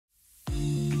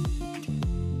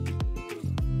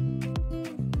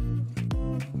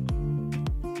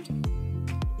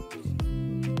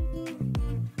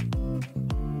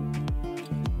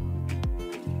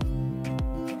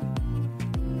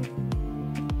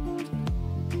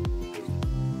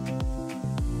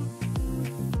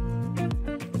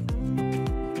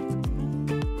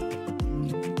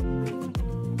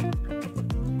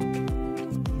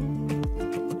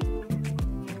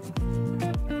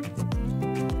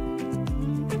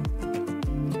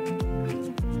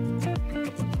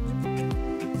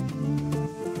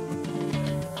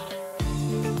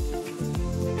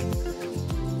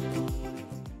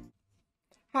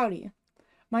Howdy,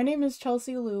 my name is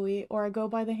Chelsea Louie, or I go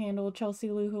by the handle Chelsea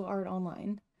Luhu Art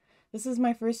Online. This is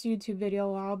my first YouTube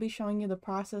video where I'll be showing you the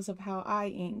process of how I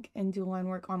ink and do line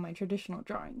work on my traditional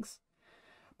drawings.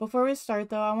 Before we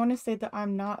start though, I want to state that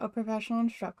I'm not a professional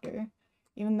instructor.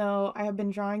 Even though I have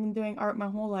been drawing and doing art my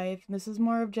whole life, this is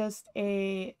more of just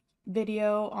a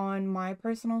video on my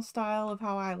personal style of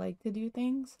how I like to do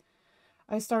things.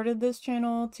 I started this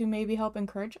channel to maybe help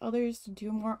encourage others to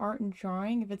do more art and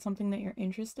drawing if it's something that you're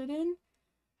interested in.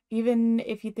 Even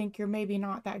if you think you're maybe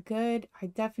not that good, I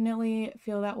definitely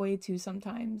feel that way too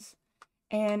sometimes.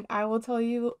 And I will tell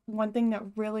you one thing that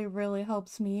really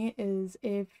helps me is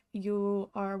if you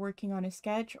are working on a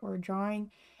sketch or a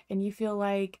drawing and you feel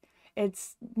like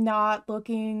it's not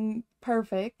looking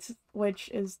perfect, which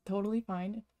is totally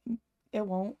fine. It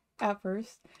won't at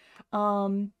first.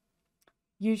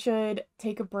 You should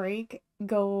take a break,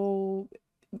 go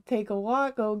take a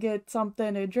walk, go get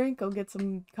something to drink, go get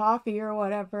some coffee or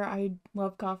whatever. I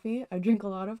love coffee. I drink a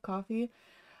lot of coffee.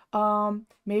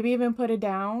 Maybe even put it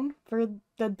down for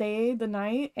the day, the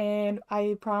night, and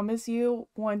I promise you,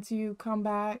 once you come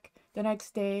back the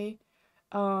next day,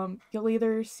 you'll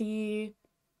either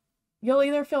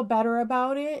feel better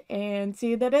about it and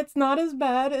see that it's not as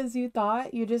bad as you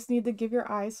thought. You just need to give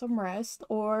your eyes some rest,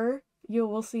 or you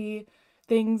will see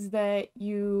things that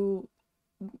you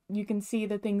can see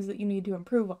the things that you need to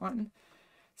improve on.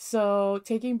 So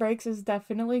taking breaks is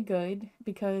definitely good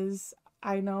because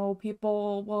I know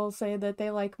people will say that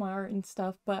they like my art and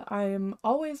stuff, but I'm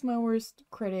always my worst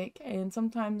critic, and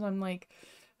sometimes I'm like,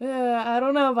 I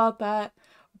don't know about that.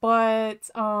 But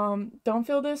don't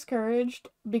feel discouraged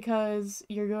because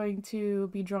you're going to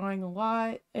be drawing a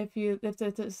lot. If this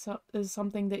is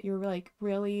something that you're like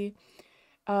really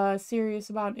serious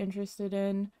about, interested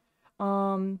in,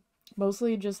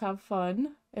 mostly just have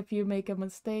fun. If you make a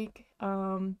mistake,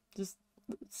 just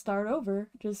start over.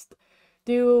 Just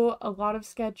do a lot of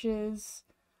sketches.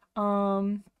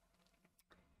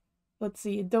 Let's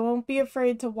see, don't be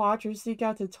afraid to watch or seek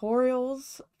out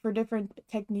tutorials for different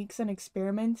techniques and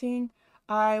experimenting.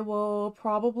 I will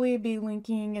probably be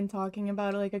linking and talking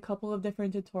about like a couple of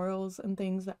different tutorials and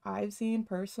things that I've seen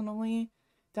personally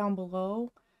down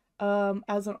below.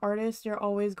 As an artist, you're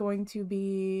always going to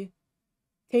be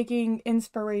taking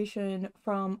inspiration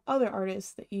from other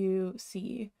artists that you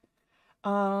see.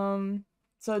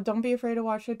 So don't be afraid to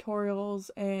watch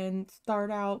tutorials and start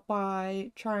out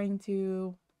by trying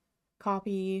to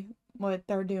copy what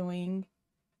they're doing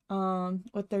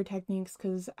with their techniques,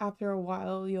 because after a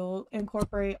while you'll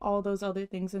incorporate all those other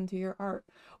things into your art,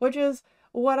 which is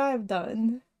what I've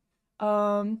done.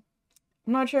 I'm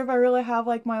not sure if I really have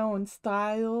like my own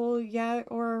style yet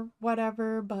or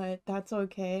whatever, but that's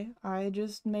okay. I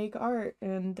just make art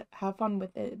and have fun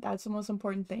with it. That's the most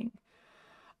important thing.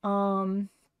 Part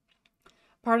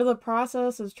of the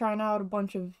process is trying out a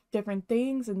bunch of different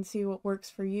things and see what works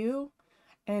for you.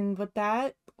 And with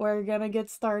that, we're gonna get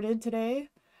started today.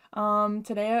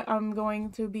 Today I'm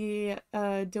going to be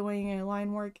doing a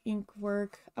line work, ink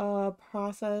work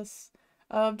process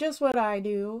of just what I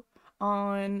do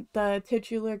on the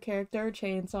titular character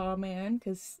Chainsaw Man,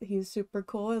 because he's super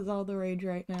cool, is all the rage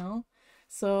right now.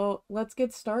 So let's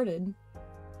get started.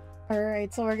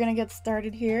 Alright, so we're gonna get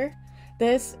started here.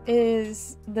 This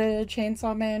is the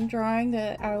Chainsaw Man drawing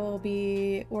that I will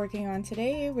be working on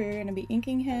today. We're gonna be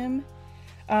inking him.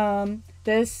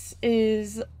 This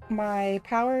is my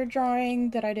power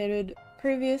drawing that I did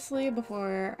previously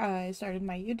before I started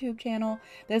my YouTube channel.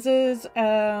 This is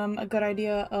a good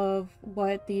idea of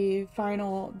what the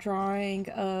final drawing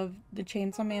of the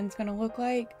Chainsaw Man's gonna look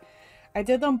like. I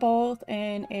did them both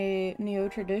in a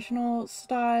neo-traditional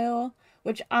style,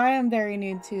 which I am very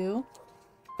new to.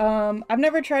 I've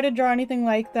never tried to draw anything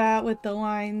like that with the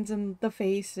lines and the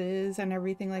faces and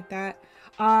everything like that.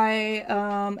 I,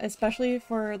 especially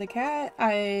for the cat,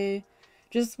 I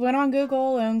just went on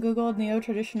Google and Googled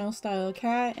neo-traditional style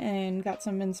cat and got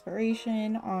some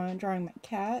inspiration on drawing my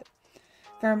cat.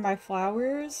 For my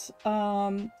flowers,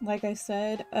 like I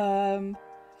said,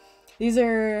 these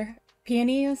are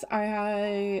peonies.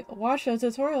 I watched a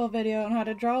tutorial video on how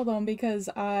to draw them because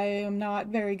I am not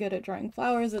very good at drawing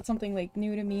flowers. It's something like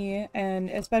new to me, and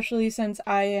especially since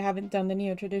I haven't done the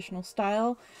neo-traditional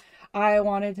style, I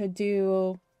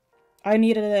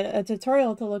needed a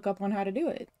tutorial to look up on how to do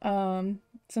it,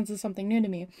 since it's something new to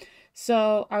me.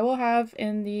 So I will have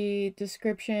in the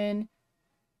description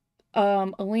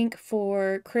a link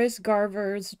for Chris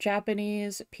Garver's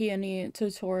Japanese peony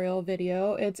tutorial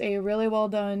video. It's a really well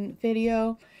done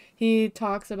video. He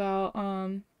talks about,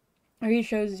 or he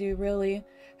shows you really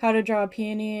how to draw a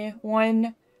peony.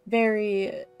 One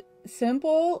very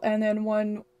simple and then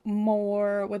one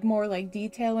more with more like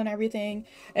detail and everything,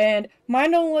 and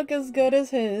mine don't look as good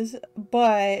as his,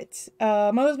 but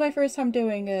it was my first time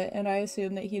doing it, and I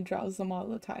assume that he draws them all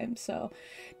the time. So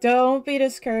don't be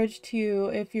discouraged too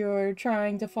if you're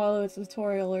trying to follow a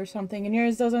tutorial or something and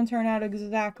yours doesn't turn out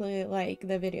exactly like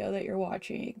the video that you're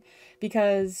watching,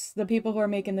 because the people who are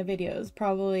making the videos,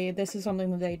 probably this is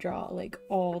something that they draw like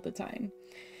all the time.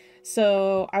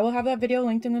 So I will have that video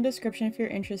linked in the description if you're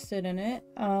interested in it.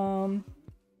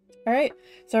 Alright,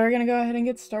 so we're gonna go ahead and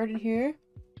get started here.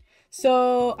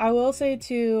 So I will say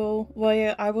too, well,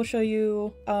 yeah, I will show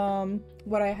you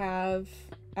what I have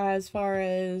as far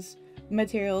as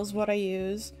materials, what I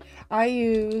use. I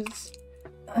use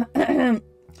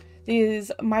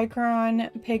these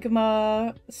Micron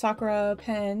Pigma Sakura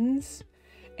pens,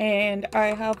 and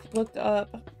I have looked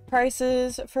up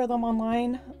prices for them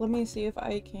online. Let me see if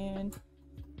I can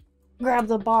grab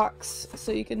the box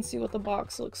so you can see what the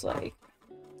box looks like.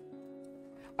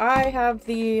 I have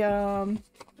the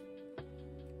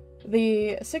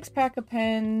 6-pack of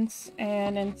pens,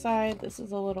 and inside, this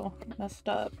is a little messed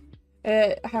up,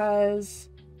 it has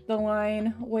the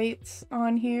line weights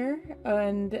on here,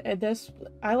 and this,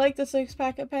 I like the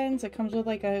 6-pack of pens. It comes with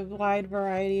like a wide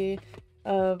variety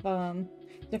of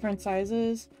different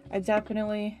sizes. I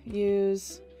definitely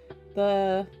use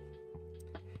the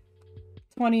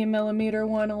 20mm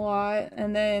one a lot,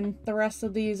 and then the rest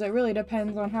of these, it really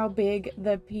depends on how big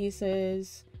the piece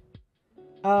is,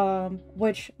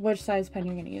 which size pen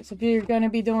you're gonna use. If you're gonna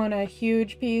be doing a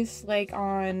huge piece, like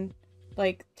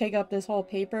take up this whole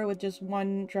paper with just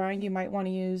one drawing, you might want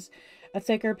to use a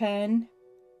thicker pen.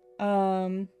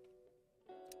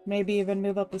 Maybe even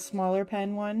move up the smaller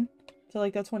pen one to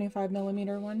like the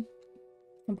 25mm one,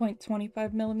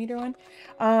 1.25mm one.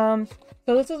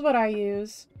 So this is what I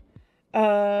use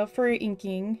for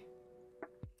inking.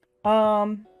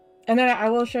 And then I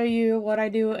will show you what I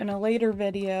do in a later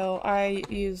video. I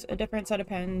use a different set of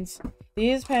pens.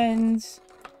 These pens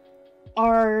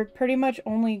are pretty much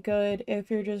only good if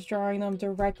you're just drawing them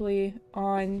directly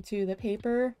onto the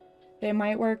paper. They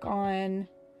might work on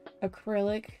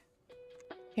acrylic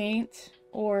paint,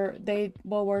 or they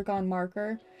will work on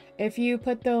marker. If you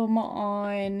put them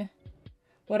on,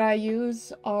 what I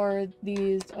use are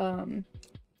these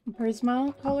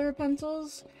Prisma color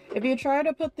pencils. If you try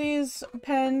to put these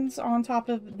pens on top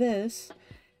of this,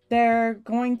 they're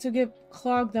going to get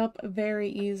clogged up very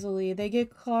easily. They get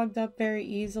clogged up very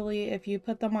easily if you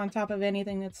put them on top of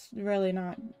anything that's really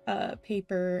not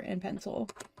paper and pencil.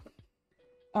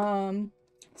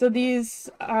 So these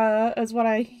is what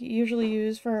I usually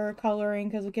use for coloring,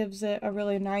 because it gives it a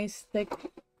really nice,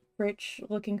 thick, rich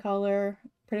looking color,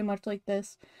 pretty much like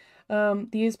this.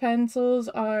 These pencils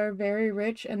are very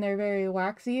rich and they're very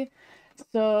waxy,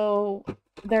 so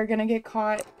they're gonna get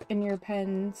caught in your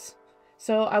pens.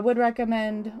 So I would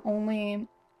recommend only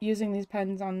using these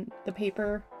pens on the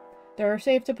paper. They're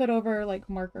safe to put over like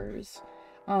markers.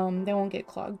 They won't get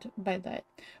clogged by that.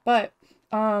 But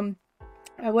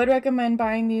I would recommend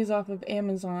buying these off of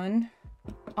Amazon.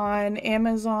 On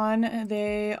Amazon,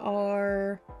 they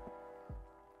are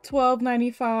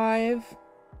 $12.95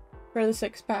 for the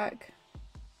 6-pack.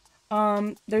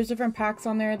 There's different packs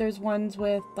on there. There's ones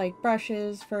with like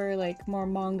brushes for like more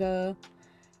manga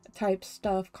type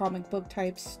stuff, comic book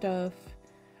type stuff.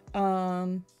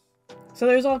 So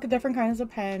there's all different kinds of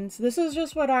pens. This is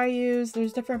just what I use.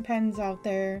 There's different pens out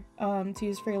there to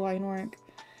use for your line work.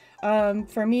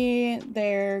 For me,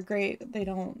 they're great. They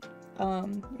don't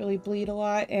really bleed a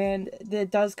lot, and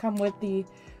it does come with the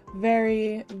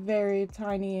very, very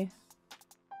tiny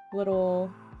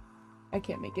little, I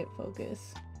can't make it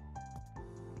focus,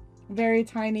 very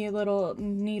tiny little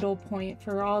needle point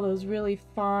for all those really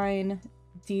fine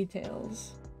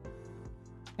details.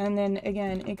 And then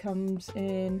again, it comes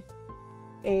in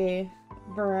a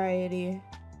variety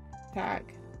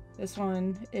pack. This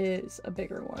one is a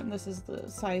bigger one. This is the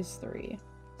size 3,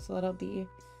 so that'll be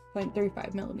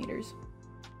 0.35mm.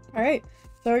 Alright,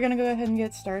 so we're gonna go ahead and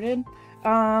get started.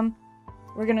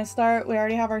 We're gonna start, we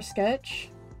already have our sketch,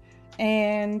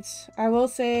 and I will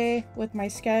say with my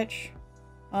sketch,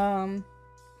 I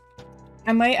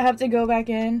might have to go back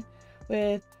in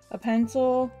with a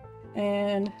pencil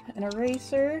and an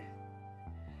eraser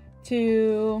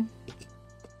to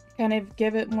kind of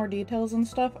give it more details and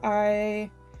stuff.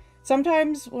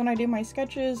 Sometimes when I do my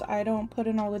sketches, I don't put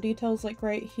in all the details, like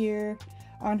right here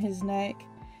on his neck.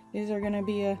 These are gonna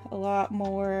be a lot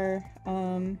more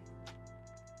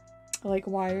like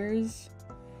wires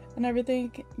and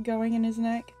everything going in his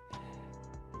neck.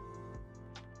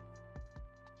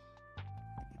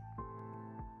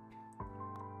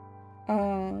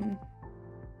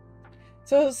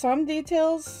 So some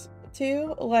details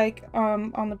too, like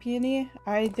on the peony,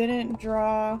 I didn't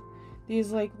draw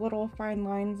these like little fine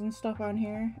lines and stuff on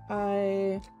here.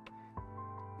 I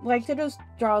like to just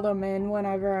draw them in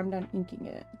whenever I'm done inking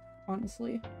it,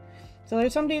 honestly. So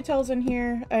there's some details in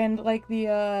here, and like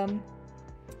the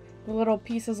little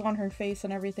pieces on her face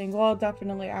and everything. We'll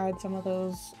definitely add some of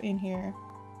those in here.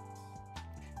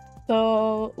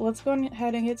 So let's go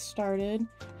ahead and get started.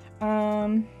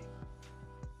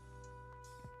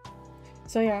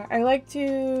 So yeah, I like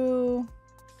to,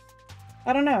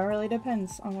 I don't know, it really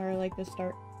depends on where I like to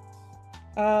start.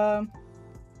 I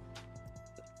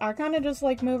kind of just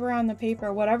like move around the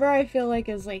paper, whatever I feel like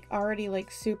is like already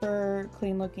like super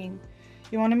clean looking.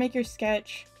 You want to make your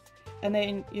sketch, and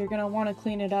then you're gonna want to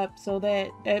clean it up so that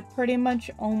it pretty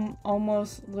much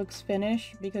almost looks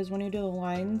finished, because when you do the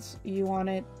lines, you want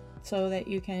it so that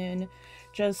you can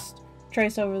just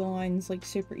trace over the lines like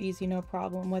super easy, no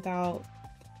problem, without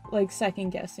like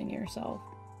second guessing yourself.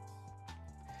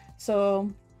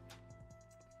 So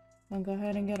I'll go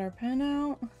ahead and get our pen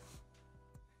out,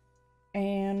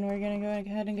 and we're gonna go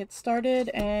ahead and get started.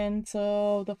 And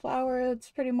so the flower, it's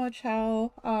pretty much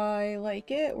how I like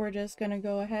it. We're just gonna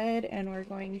go ahead and we're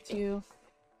going to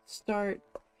start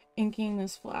inking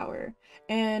this flower.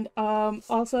 And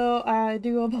also I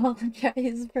do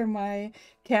apologize for my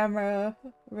camera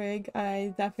rig.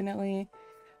 I definitely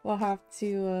will have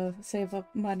to save up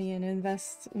money and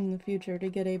invest in the future to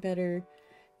get a better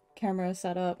camera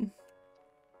setup.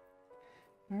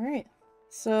 Alright,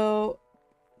 so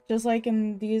just like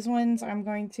in these ones, I'm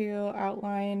going to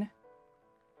outline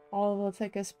all the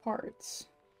thickest parts.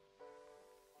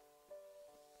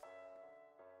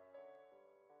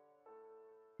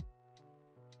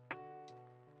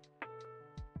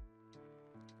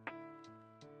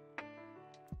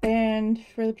 And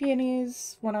for the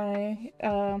peonies, when I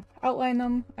outline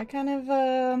them, I kind of,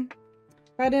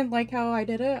 if I didn't like how I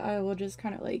did it, I will just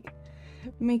kind of like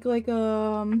make like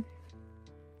a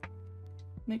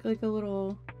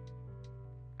little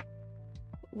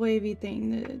wavy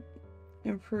thing to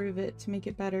improve it, to make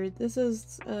it better. This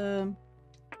is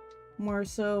more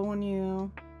so when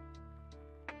you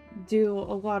do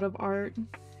a lot of art.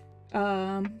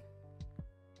 When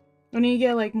you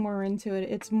get like more into it,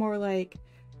 it's more like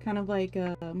kind of like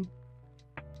a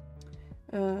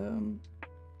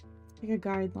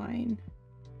guideline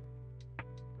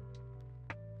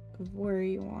of where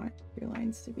you want your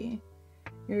lines to be.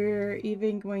 You're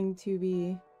even going to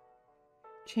be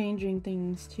changing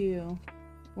things too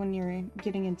when you're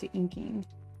getting into inking.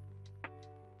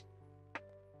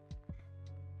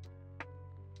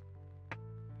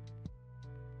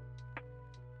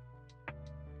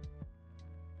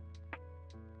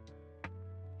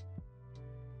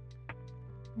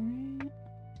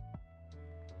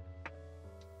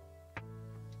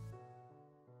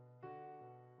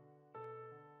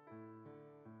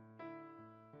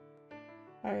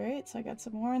 Alright. Alright, so I got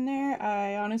some more in there.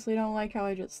 I honestly don't like how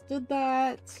I just did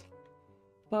that,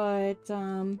 but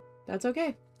that's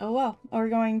okay. Oh well, we're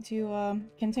going to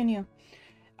continue.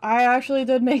 I actually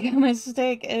did make a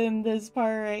mistake in this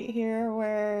part right here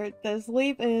where this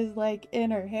leaf is like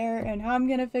in her hair, and how I'm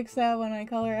gonna fix that when I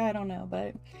color, I don't know,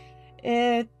 but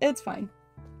it's fine.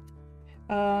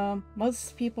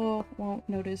 Most people won't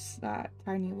notice that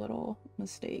tiny little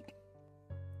mistake.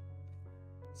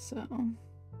 So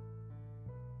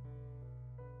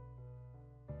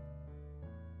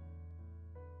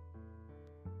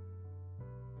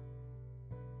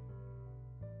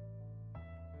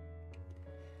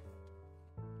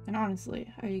and honestly,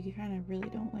 I kind of really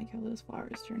don't like how this flower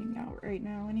is turning out right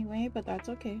now anyway, but that's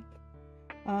okay.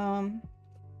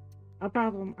 A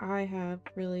problem I have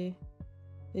really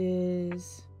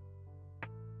is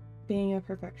being a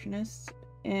perfectionist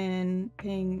and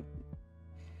paying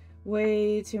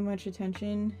way too much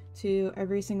attention to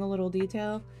every single little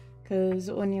detail, because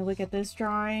when you look at this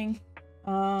drawing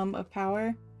of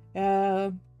Power,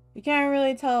 you can't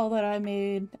really tell that I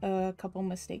made a couple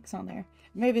mistakes on there.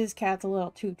 Maybe this cat's a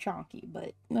little too chonky,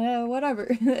 but whatever.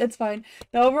 It's fine.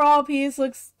 The overall piece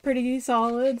looks pretty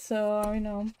solid, so you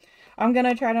know, I'm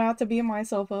gonna try not to beat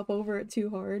myself up over it too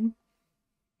hard.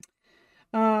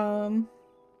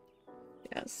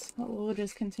 Yes, we'll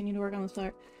just continue to work on this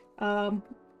flower.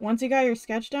 Once you got your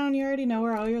sketch down, you already know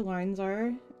where all your lines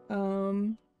are.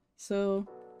 So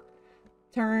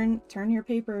turn your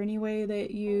paper any way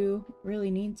that you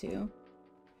really need to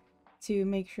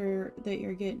make sure that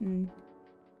you're getting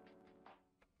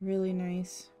really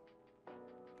nice,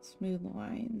 smooth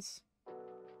lines.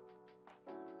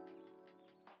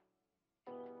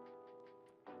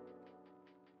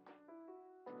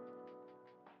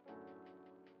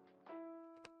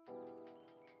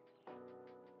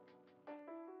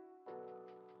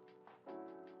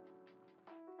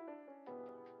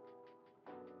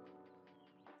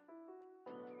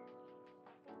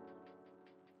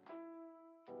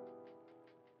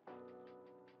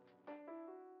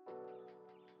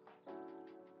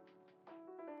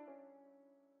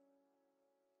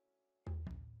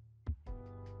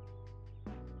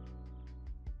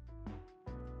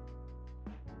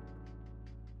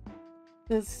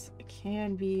 This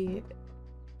can be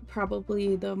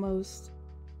probably the most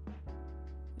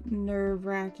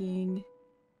nerve-wracking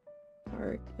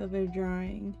part of a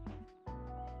drawing,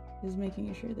 is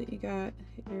making sure that you got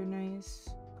your nice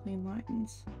clean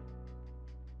lines.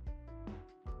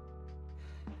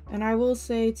 And I will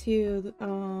say too,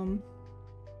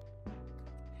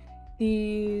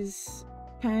 these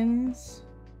pens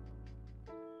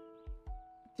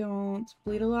don't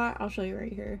bleed a lot. I'll show you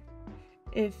right here.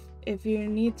 If you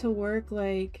need to work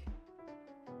like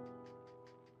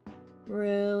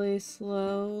really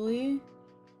slowly,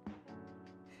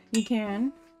 you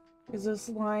can, because this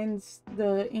lines,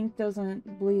 the ink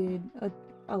doesn't bleed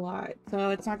a lot,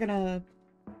 so it's not gonna,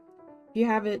 if you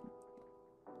have it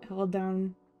held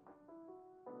down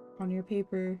on your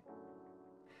paper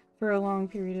for a long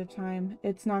period of time,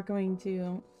 it's not going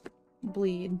to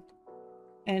bleed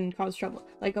and cause trouble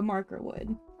like a marker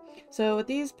would. So with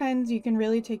these pens, you can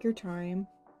really take your time.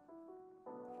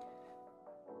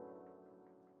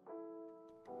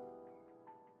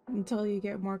 Until you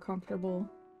get more comfortable.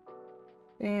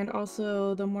 And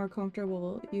also, the more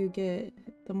comfortable you get,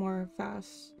 the more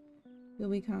fast you'll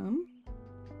become.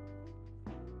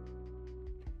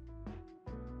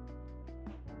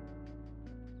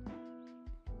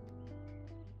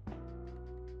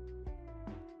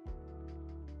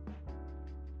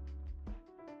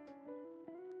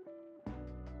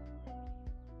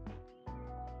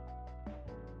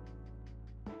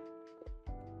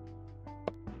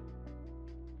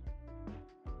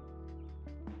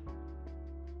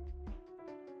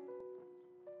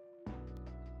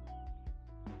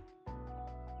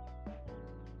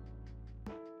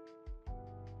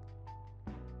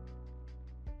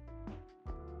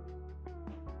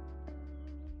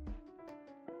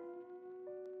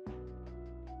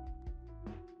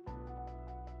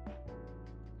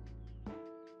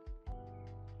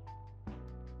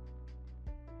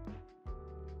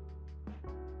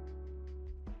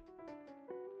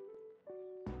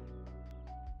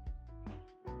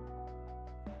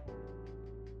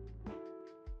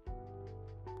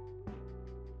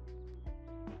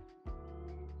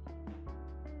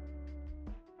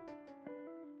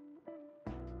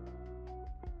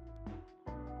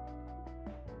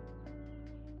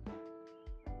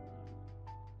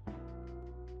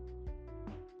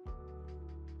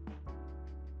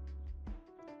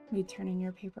 Be turning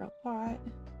your paper a lot.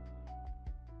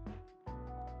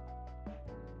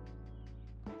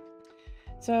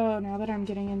 So now that I'm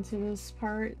getting into this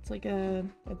part, it's like a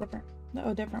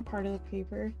different part of the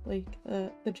paper, like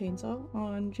the chainsaw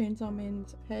on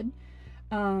Chainsawman's head.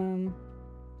 In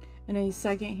a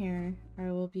second here, I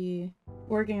will be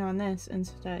working on this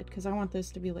instead, because I want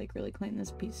this to be like really clean,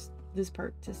 this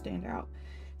part to stand out.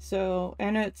 So,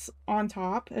 and it's on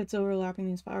top, it's overlapping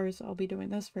these flowers, so I'll be doing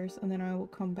this first, and then I will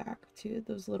come back to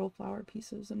those little flower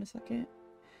pieces in a second.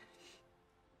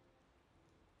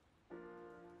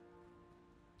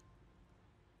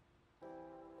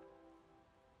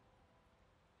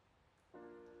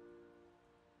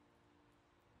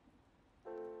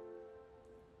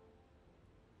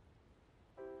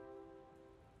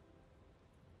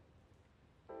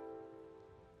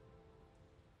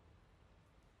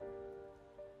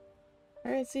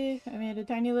 Alright, see, I made a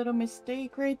tiny little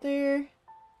mistake right there.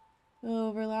 The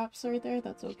overlaps right there,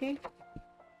 that's okay.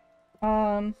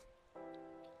 So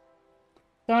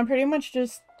I'm pretty much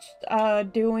just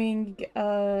doing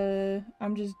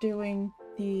I'm just doing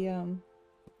the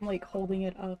like holding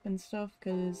it up and stuff,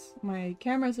 because my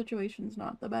camera situation's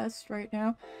not the best right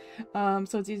now,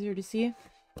 so it's easier to see.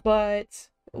 But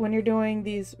when you're doing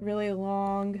these really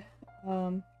long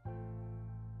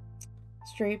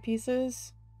straight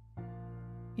pieces,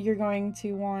 you're going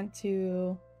to want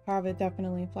to have it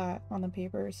definitely flat on the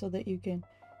paper so that you can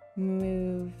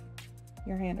move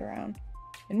your hand around.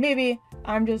 And maybe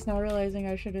I'm just now realizing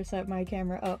I should have set my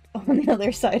camera up on the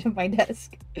other side of my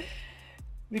desk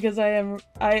because I am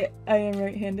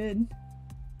right-handed.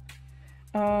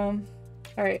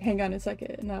 Alright, hang on a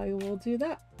second and I will do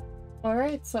that.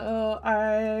 Alright, so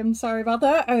I'm sorry about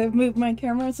that. I've moved my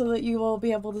camera so that you will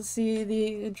be able to see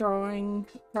the drawing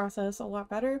process a lot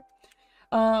better.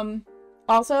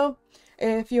 Also,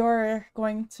 if you're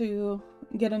going to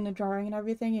get into drawing and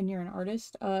everything and you're an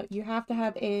artist, you have to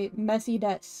have a messy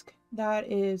desk. That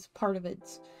is part of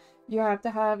it. You have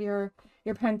to have your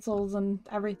pencils and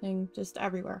everything just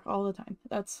everywhere all the time.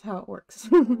 That's how it works.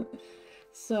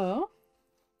 So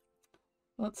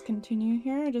let's continue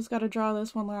here. I just got to draw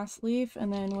this one last leaf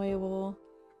and then we will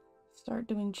start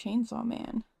doing Chainsaw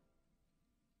Man.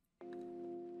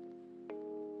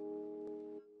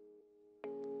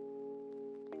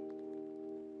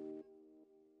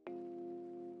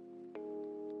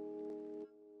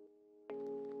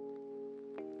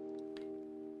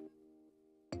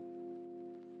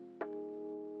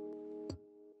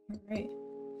 Alright.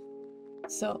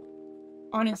 So,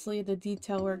 honestly, the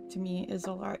detail work to me is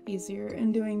a lot easier,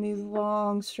 and doing these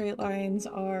long straight lines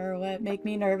are what make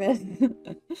me nervous.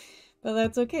 But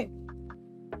that's okay.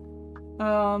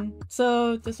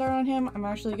 So to start on him, I'm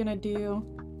actually gonna do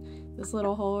this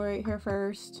little hole right here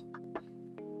first.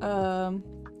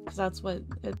 Because that's what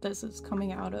this is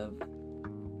coming out of.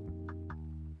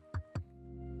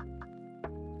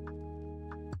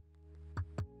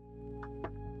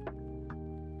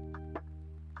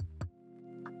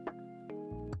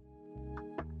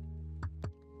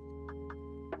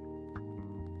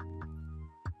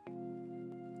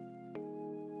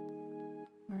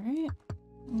 Alright.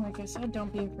 Like I said,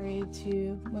 don't be afraid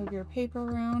to move your paper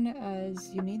around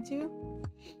as you need to.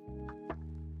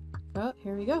 Oh,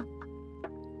 here we go.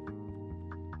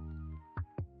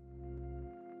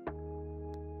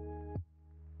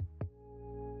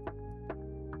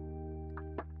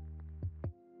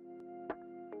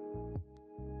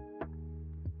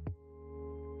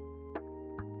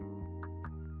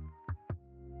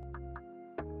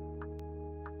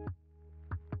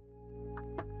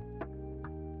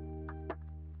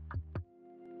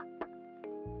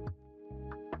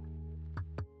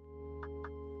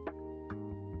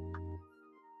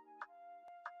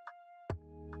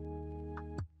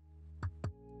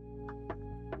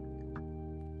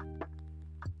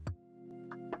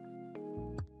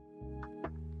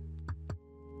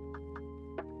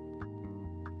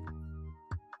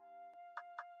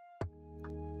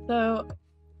 So,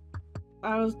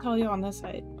 I was telling you on this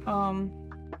side,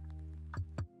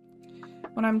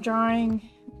 when I'm drawing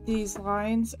these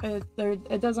lines,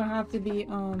 it doesn't have to be,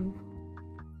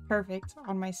 perfect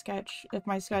on my sketch if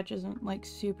my sketch isn't, like,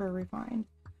 super refined.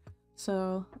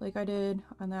 So, like I did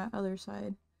on that other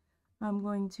side, I'm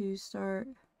going to start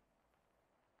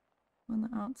on the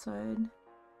outside.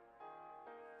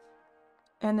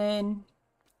 And then,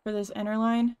 for this inner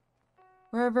line,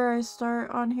 wherever I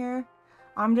start on here,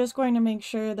 I'm just going to make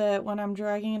sure that when I'm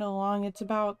dragging it along, it's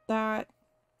about that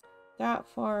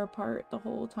far apart the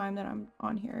whole time that I'm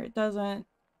on here. It doesn't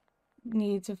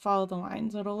need to follow the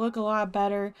lines. It'll look a lot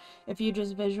better if you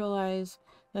just visualize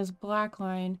this black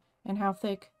line and how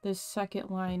thick this second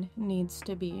line needs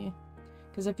to be.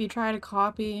 Because if you try to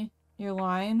copy your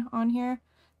line on here,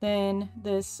 then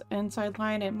this inside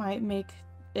line, it might make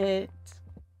it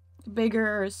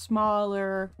bigger or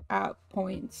smaller at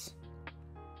points.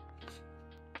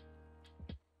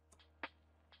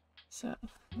 So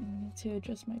I need to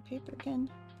adjust my paper again.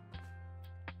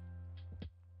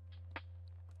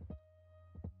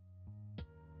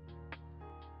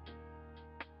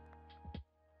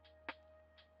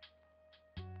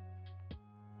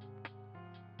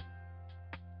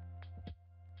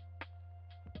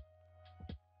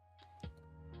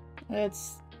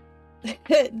 It's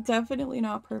definitely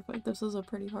not perfect. This is a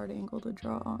pretty hard angle to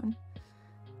draw on.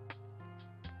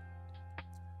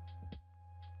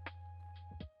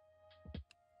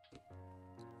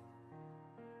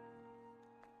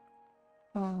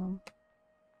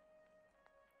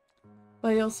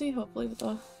 But you'll see, hopefully, with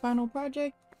the final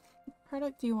product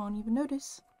you won't even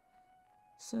notice.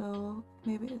 So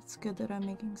maybe it's good that I'm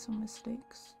making some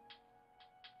mistakes.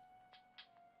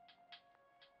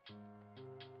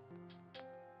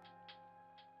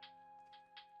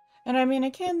 And I mean,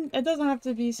 it doesn't have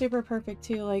to be super perfect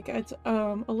too. Like, it's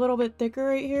a little bit thicker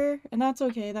right here, and that's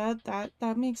okay.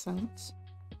 That makes sense.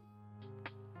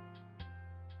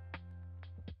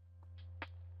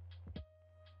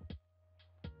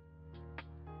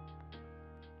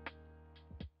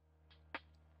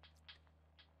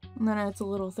 And then it's a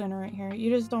little thinner right here.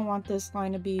 You just don't want this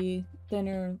line to be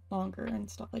thinner, longer, and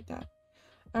stuff like that.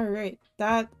 Alright,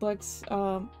 that looks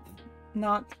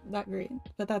not that great,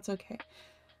 but that's okay.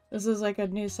 This is like a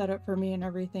new setup for me and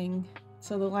everything,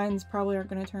 so the lines probably aren't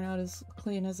going to turn out as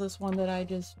clean as this one that I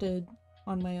just did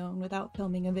on my own without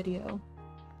filming a video.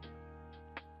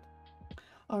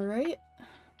 Alright,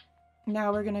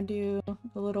 now we're going to do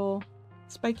the little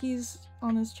spikies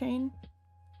on this chain.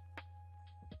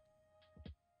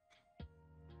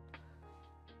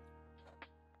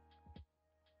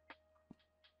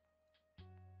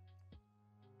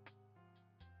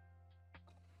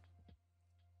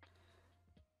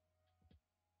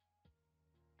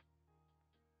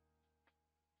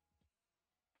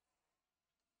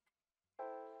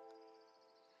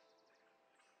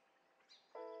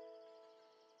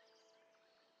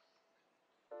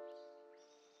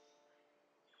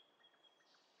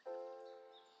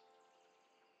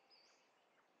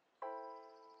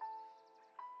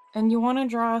 And you want to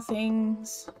draw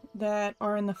things that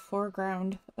are in the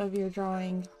foreground of your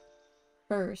drawing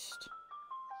first,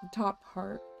 the top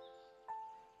part.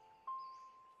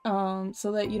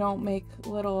 so that you don't make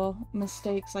little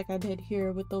mistakes like I did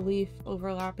here with the leaf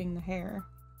overlapping the hair.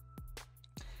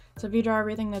 So if you draw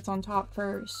everything that's on top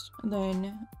first,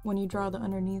 then when you draw the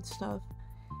underneath stuff,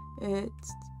 it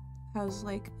has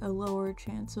like a lower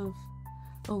chance of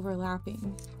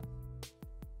overlapping.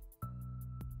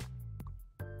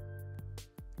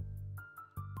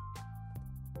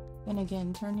 And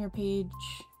again, turn your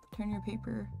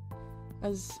paper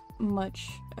as much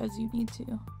as you need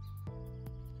to.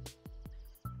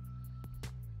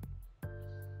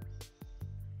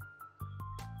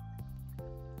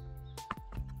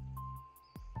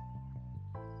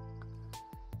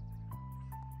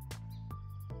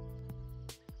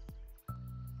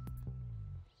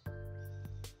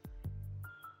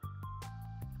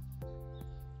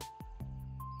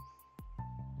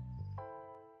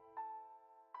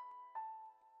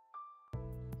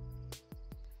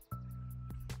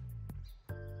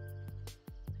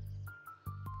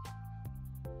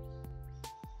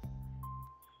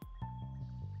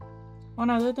 One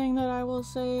other thing that I will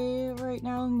say right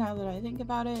now that I think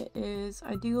about it, is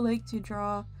I do like to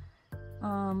draw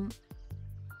in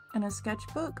a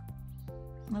sketchbook.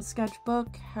 A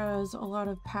sketchbook has a lot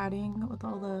of padding with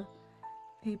all the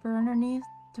paper underneath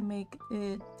to make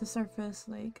the surface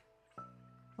like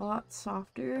a lot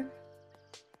softer.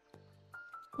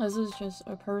 This is just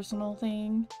a personal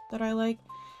thing that I like.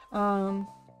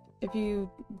 If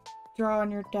you draw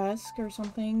on your desk or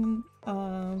something,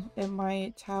 it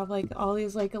might have like all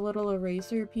these like little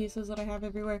eraser pieces that I have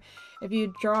everywhere. If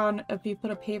you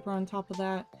put a paper on top of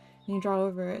that and you draw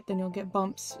over it, then you'll get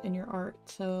bumps in your art.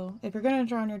 So if you're gonna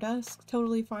draw on your desk,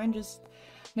 totally fine. Just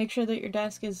make sure that your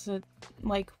desk is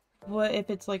like, if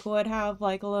it's like would have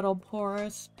like little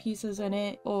porous pieces in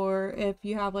it, or if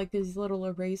you have like these little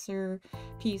eraser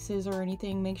pieces or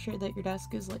anything, make sure that your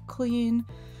desk is like clean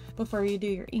before you do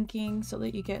your inking so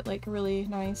that you get like really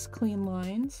nice clean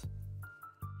lines.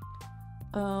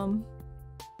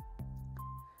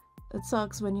 It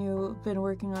sucks when you've been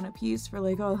working on a piece for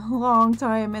like a long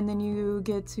time and then you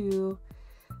get to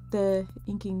the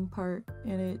inking part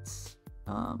and it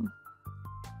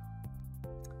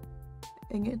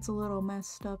gets a little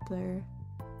messed up there.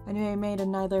 I know I made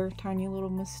another tiny little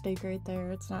mistake right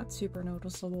there. It's not super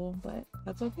noticeable, but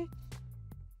that's okay.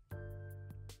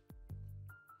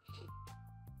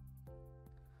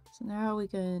 So now we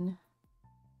can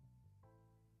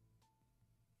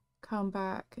come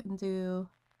back and do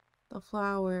the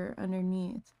flower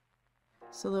underneath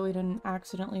so that we didn't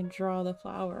accidentally draw the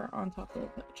flower on top of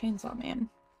Chainsaw Man.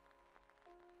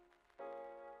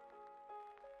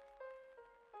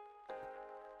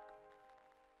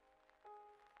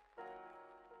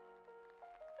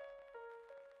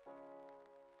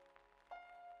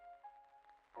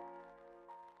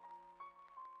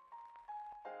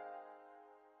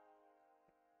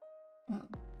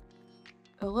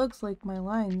 It looks like my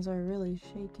lines are really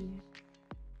shaky.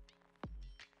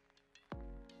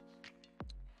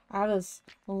 I have this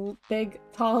big,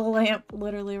 tall lamp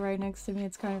literally right next to me.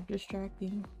 It's kind of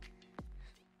distracting.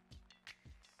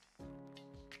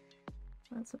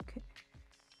 That's okay.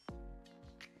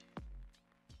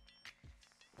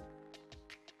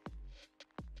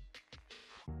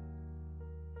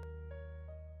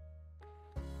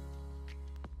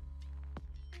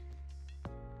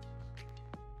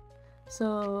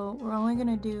 So we're only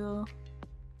gonna do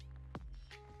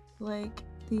like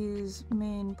these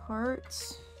main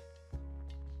parts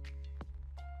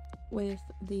with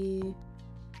the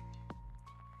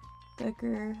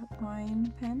thicker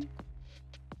pine pen.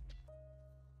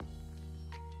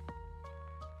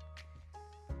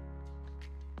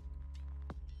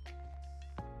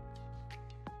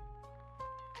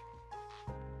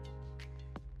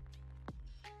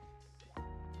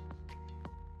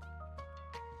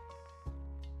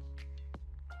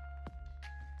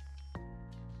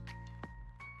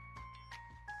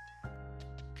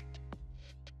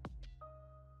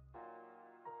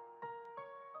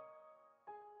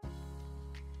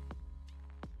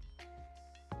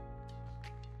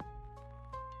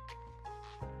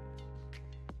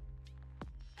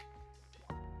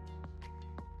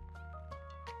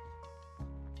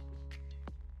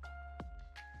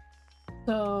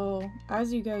 So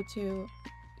as you go to,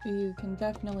 you can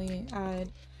definitely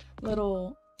add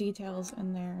little details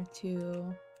in there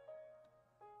to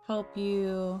help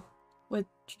you with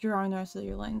drawing the rest of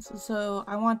your lines. So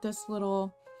I want this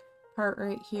little part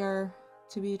right here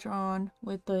to be drawn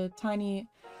with the tiny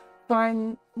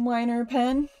fine liner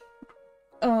pen.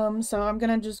 So I'm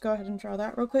gonna just go ahead and draw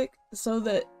that real quick so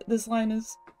that this line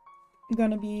is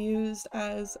gonna be used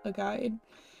as a guide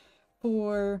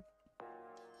for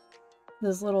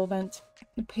this little bent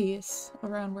piece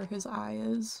around where his eye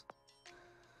is.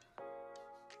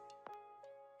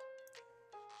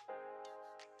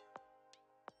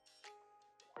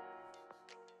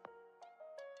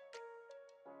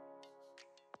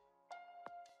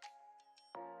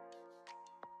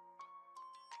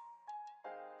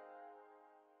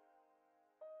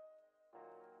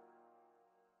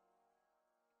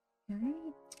 Alright.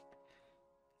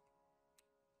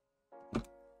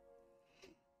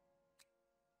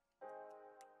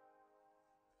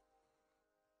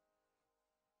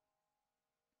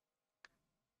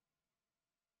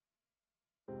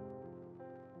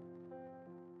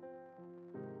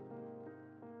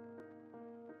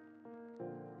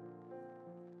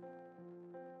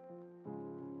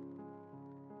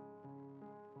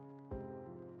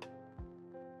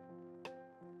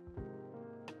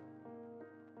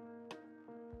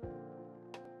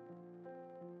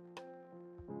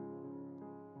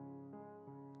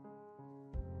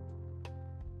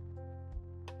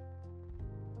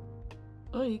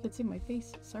 Oh, you can see my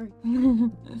face. Sorry.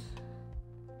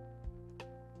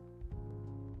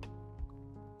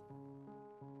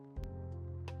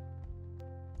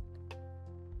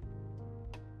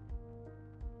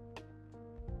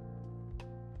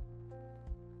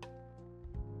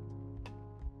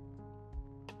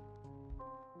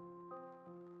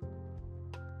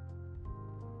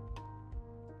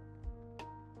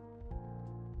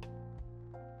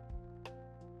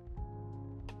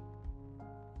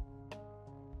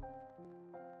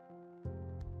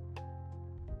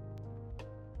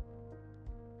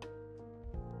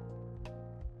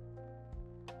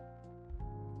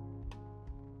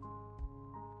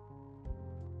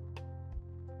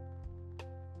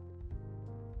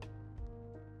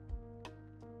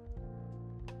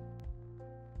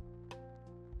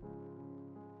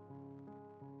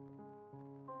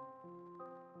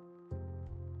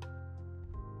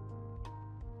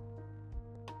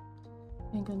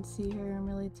 You can see here I'm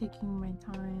really taking my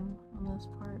time on this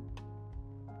part.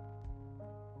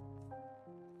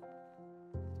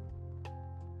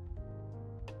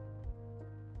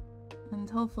 And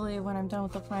hopefully when I'm done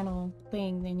with the final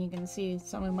thing, then you can see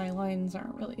some of my lines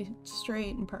aren't really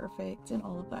straight and perfect and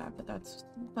all of that, but that's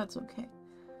okay.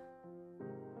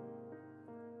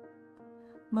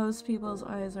 Most people's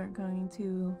eyes aren't going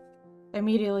to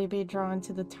immediately be drawn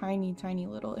to the tiny, tiny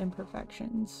little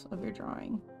imperfections of your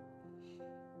drawing.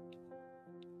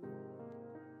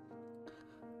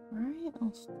 Alright,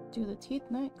 let's do the teeth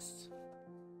next.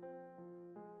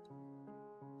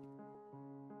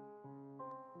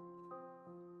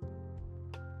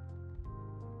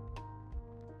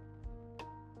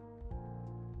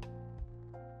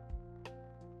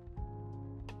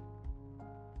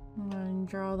 I'm going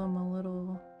to draw them a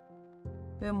little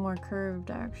bit more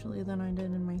curved actually than I did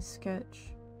in my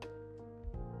sketch.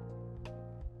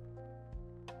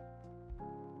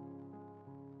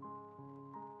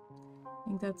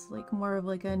 I think that's like more of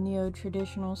like a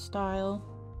neo-traditional style.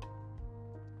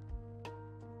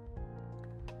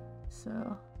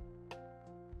 So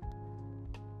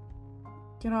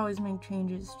you can always make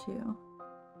changes too.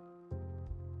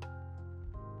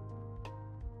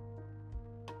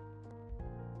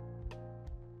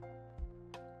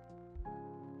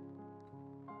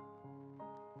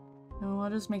 And I'll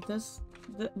just make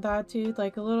that tooth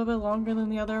like a little bit longer than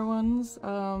the other ones.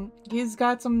 He's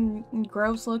got some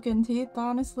gross looking teeth,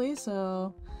 honestly,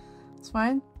 so it's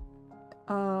fine.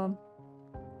 To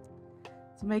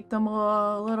make them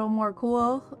a little more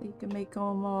cool, you can make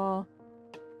them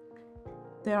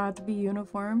they don't have to be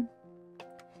uniform.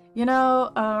 You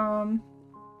know,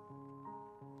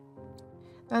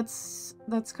 that's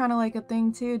kind of like a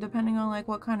thing too, depending on like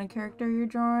what kind of character you're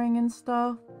drawing and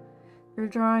stuff. If you're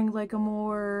drawing like a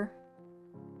more,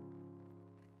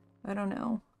 I don't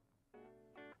know,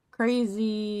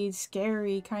 crazy,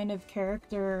 scary kind of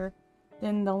character,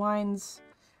 then the lines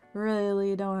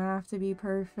really don't have to be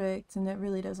perfect and it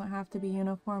really doesn't have to be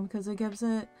uniform because it gives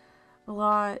it a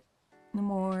lot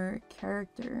more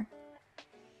character.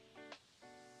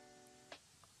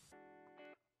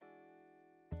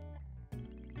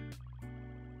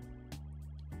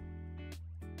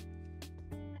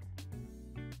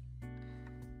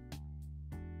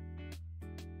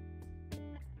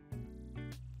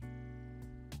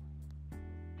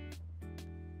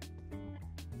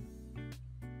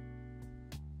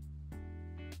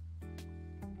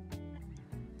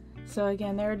 So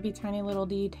again, there would be tiny little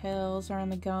details around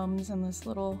the gums and this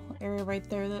little area right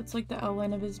there that's like the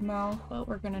outline of his mouth, but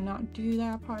we're gonna not do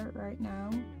that part right now.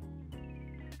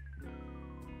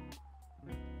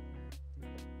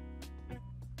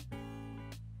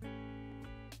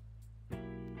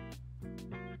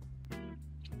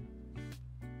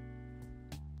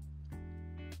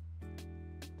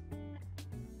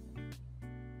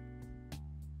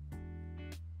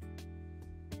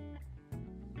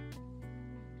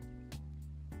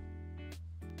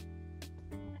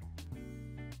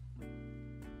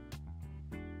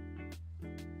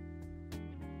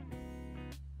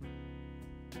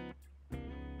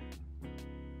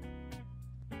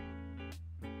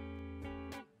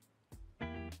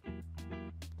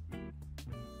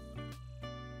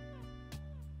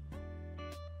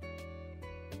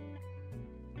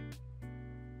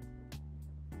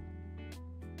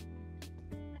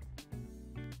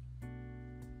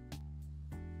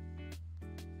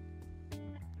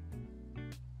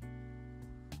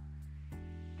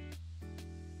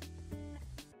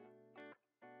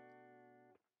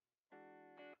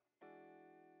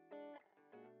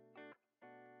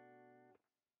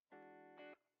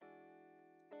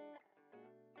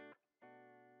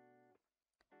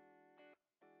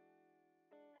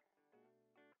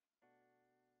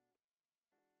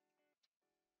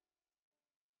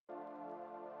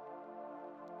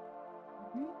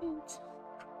 Right.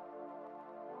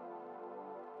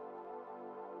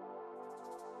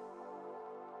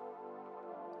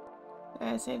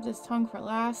 I saved his tongue for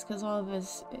last because all of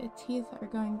his teeth are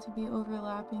going to be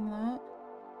overlapping that.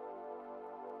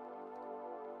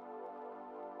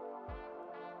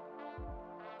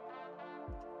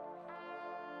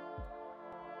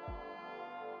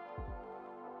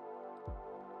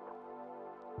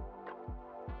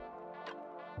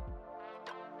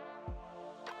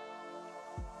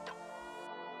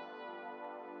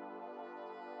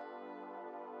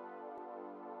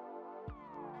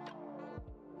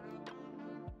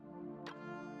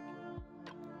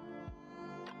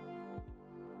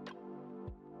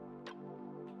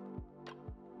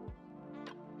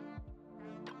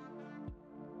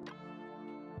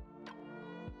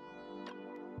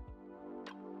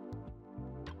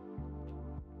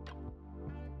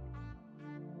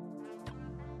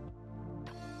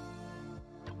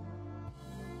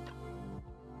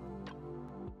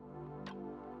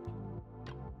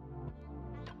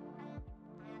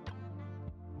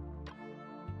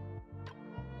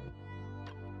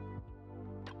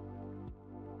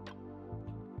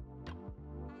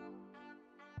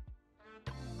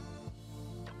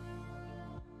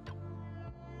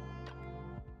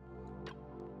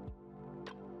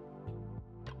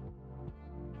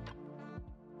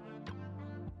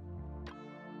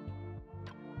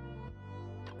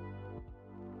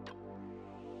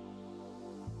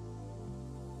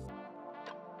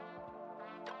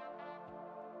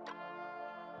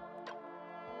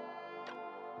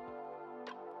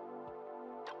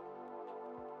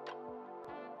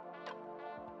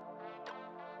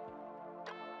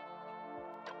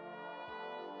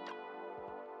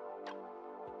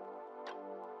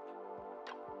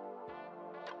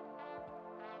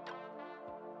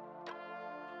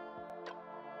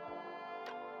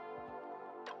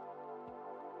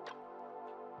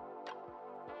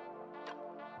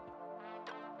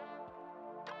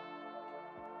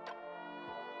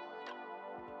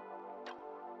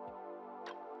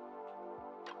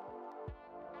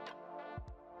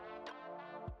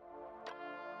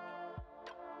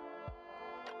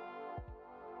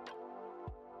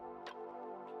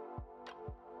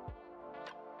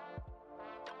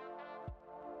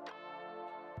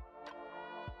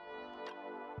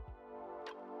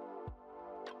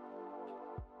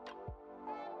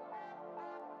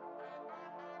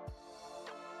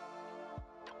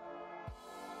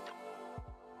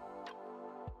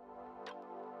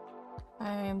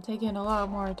 I am taking a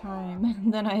lot more time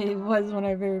than I was when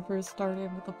I very first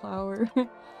started with the flower.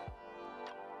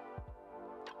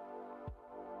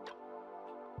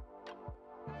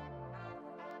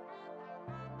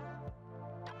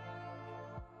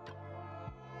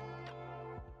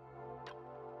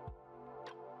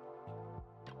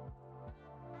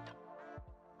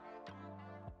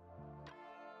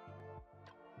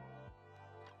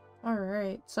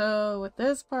 Alright, so with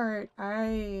this part,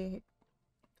 I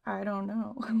don't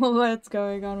know what's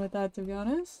going on with that, to be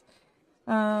honest.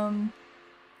 I'm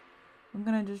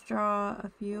gonna just draw a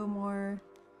few more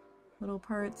little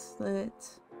parts that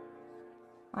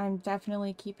I'm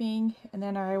definitely keeping, and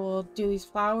then I will do these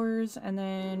flowers, and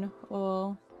then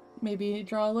we'll maybe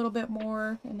draw a little bit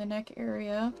more in the neck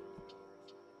area.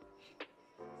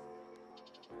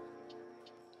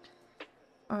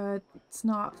 It's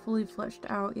not fully fleshed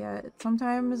out yet.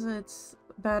 Sometimes it's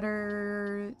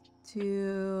better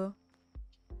to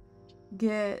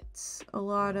get a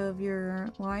lot of your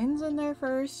lines in there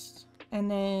first,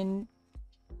 and then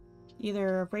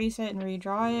either erase it and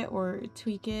redraw it, or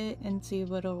tweak it and see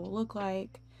what it will look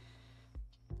like.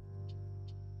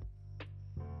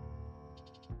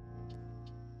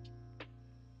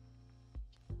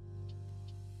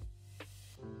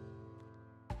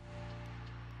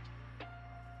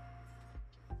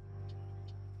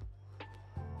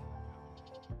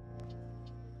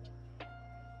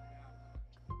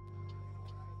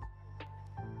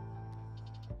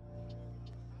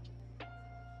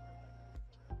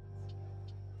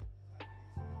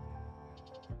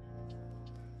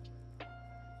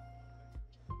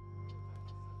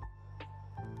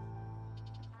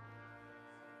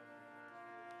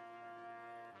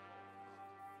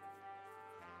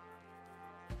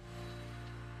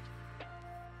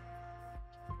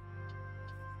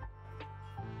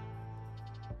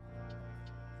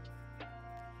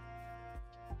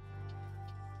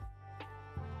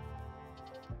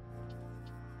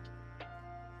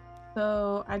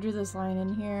 So I drew this line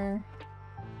in here.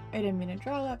 I didn't mean to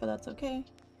draw that, but that's okay.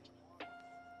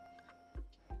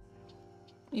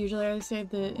 Usually I save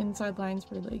the inside lines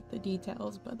for like the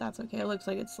details, but that's okay. It looks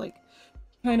like it's like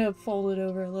kind of folded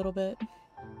over a little bit.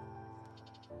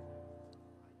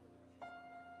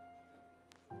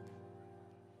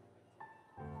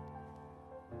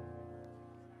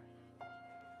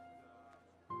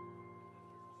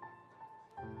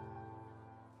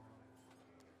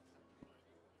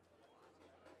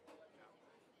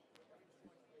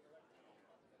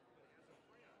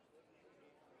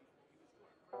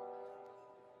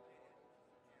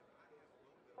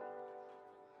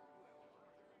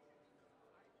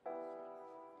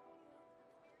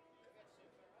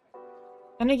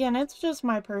 And again, it's just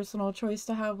my personal choice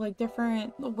to have like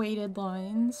different weighted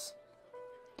lines.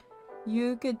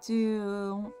 You could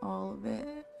do all of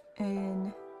it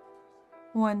in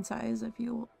one size if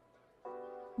you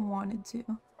wanted to.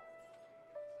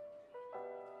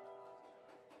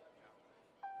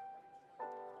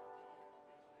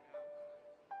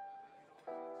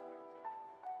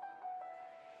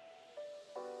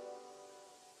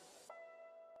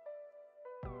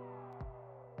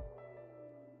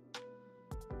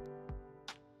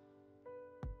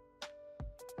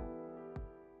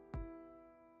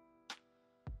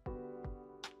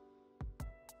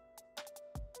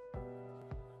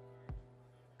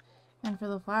 And for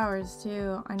the flowers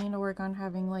too, I need to work on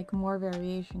having like more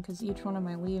variation because each one of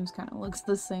my leaves kind of looks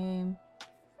the same.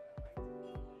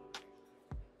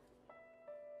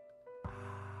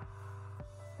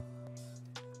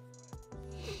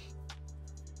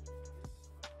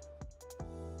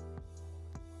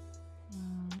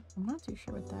 I'm not too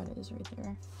sure what that is right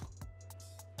there.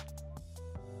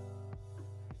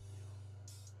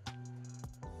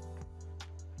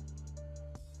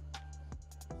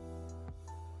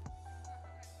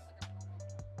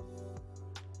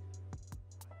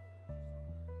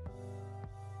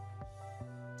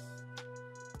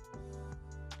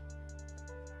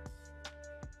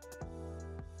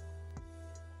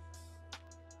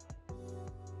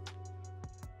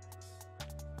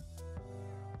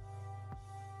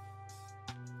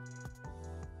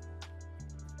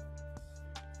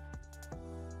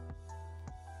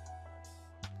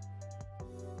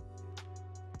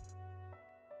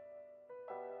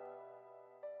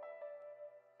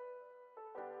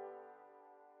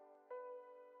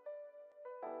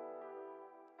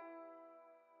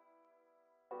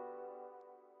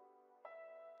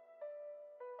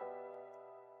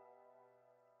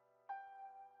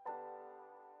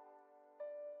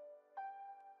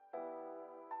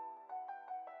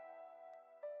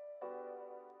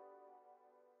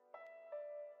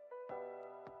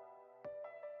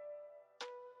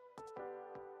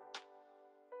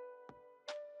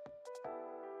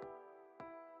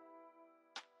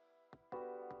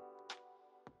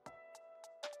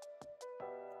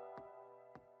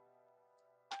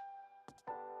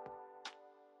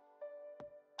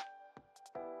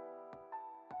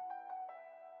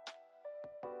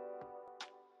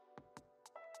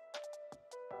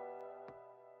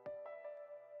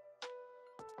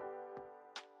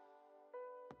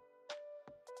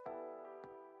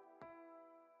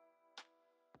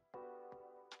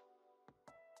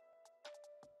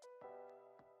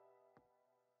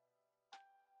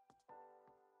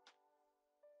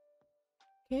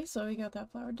 Okay, so we got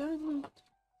that flower done. I'm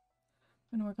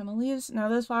gonna work on the leaves. Now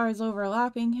this flower is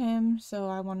overlapping him, so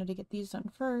I wanted to get these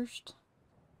done first.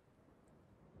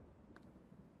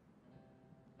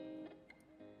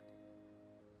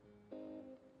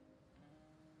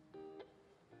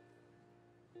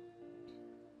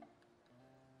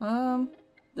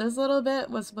 This little bit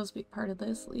was supposed to be part of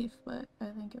this leaf, but I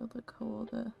think it would look cool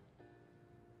to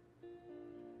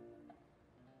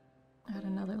add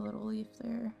another little leaf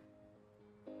there.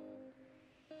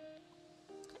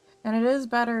 And it is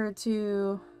better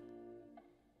to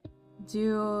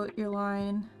do your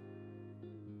line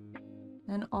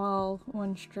in all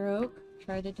one stroke.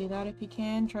 Try to do that if you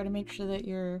can. Try to make sure that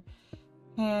your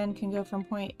hand can go from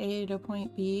point A to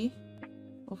point B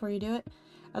before you do it.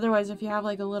 Otherwise, if you have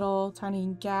like a little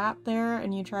tiny gap there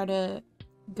and you try to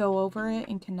go over it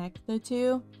and connect the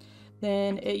two,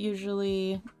 then it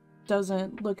usually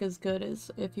doesn't look as good as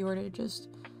if you were to just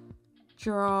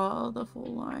draw the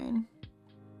full line.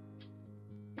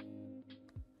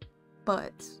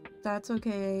 But that's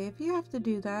okay if you have to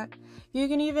do that. You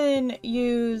can even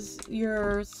use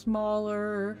your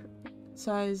smaller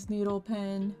size needle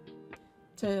pen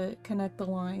to connect the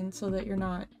line so that you're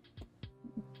not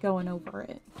going over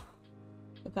it,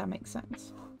 if that makes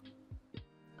sense.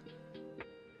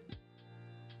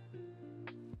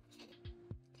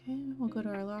 Okay, we'll go to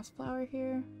our last flower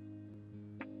here.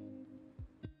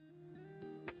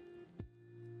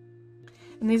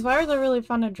 And these flowers are really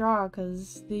fun to draw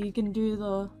because you can do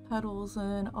the petals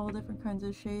in all different kinds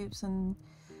of shapes and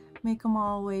make them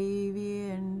all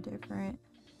wavy and different.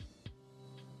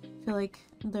 I feel like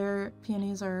their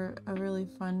peonies are a really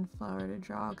fun flower to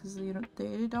draw because they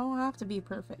don't have to be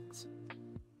perfect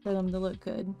for them to look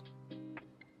good.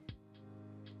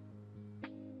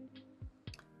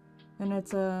 And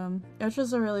it's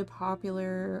just a really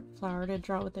popular flower to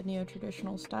draw with the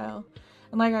neo-traditional style.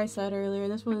 And like I said earlier,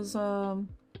 this was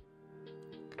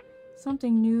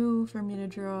something new for me to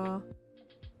draw.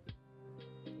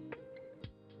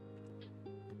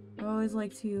 I always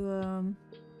like to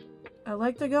I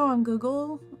like to go on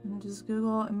Google and just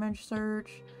Google image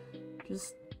search,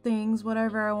 just things,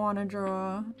 whatever I want to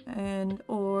draw, and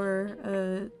or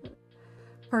a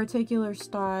particular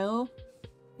style,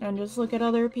 and just look at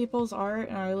other people's art.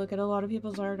 And I look at a lot of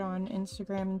people's art on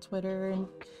Instagram and Twitter and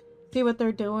see what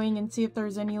they're doing and see if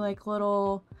there's any like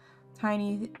little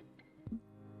tiny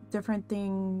different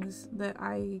things that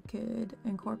I could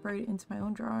incorporate into my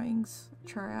own drawings,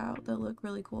 try out, that look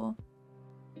really cool.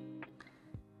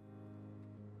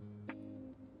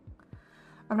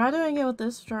 I'm not doing it with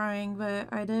this drawing, but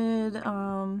I did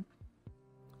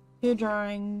two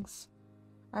drawings.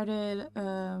 I did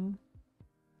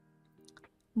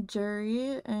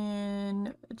Jerry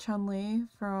and Chun-Li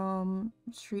from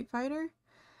Street Fighter,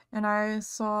 and I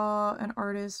saw an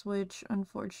artist, which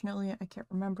unfortunately I can't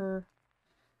remember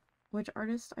which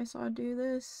artist I saw do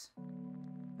this.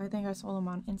 I think I saw them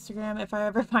on Instagram. If I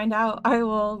ever find out, I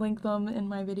will link them in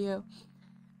my video.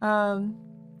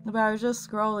 But I was just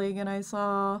scrolling and I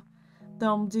saw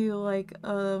them do like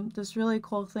this really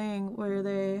cool thing where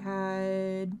they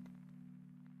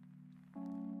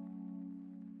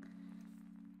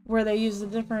used a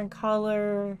different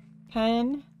color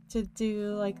pen to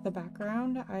do like the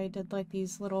background. I did like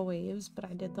these little waves, but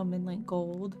I did them in like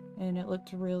gold and it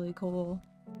looked really cool.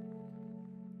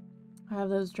 I have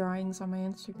those drawings on my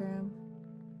Instagram.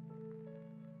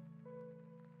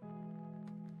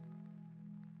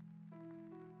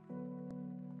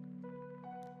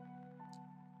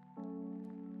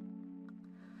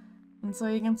 And so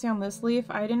you can see on this leaf,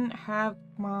 I didn't have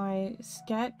my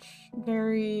sketch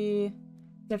very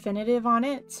definitive on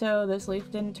it, so this leaf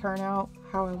didn't turn out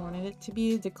how I wanted it to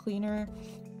be. The cleaner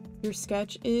your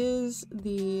sketch is,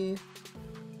 the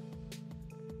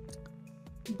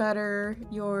better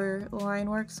your line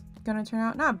work's gonna turn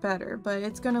out. Not better, but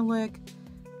it's gonna look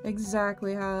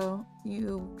exactly how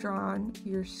you've drawn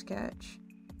your sketch.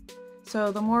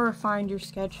 So the more refined your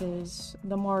sketch is,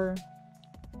 the more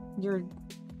your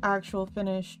actual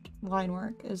finished line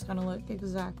work is gonna look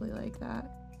exactly like that.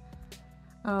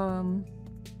 For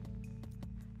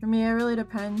me, it really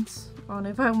depends on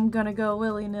if I'm gonna go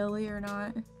willy-nilly or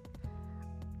not.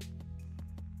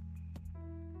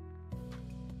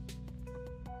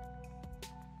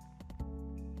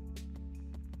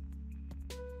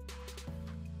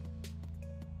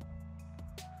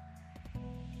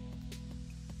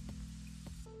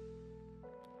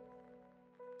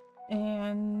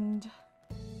 And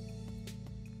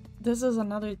this is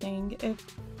another thing.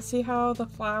 See how the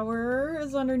flower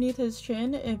is underneath his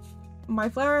chin? If my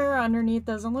flower underneath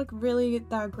doesn't look really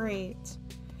that great.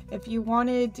 If you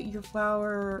wanted your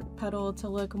flower petal to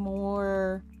look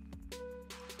more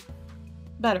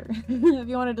better, if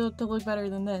you wanted it to look better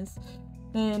than this,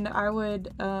 then I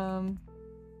would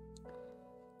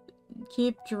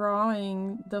keep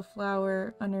drawing the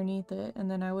flower underneath it, and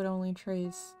then I would only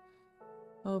trace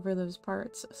over those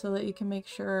parts so that you can make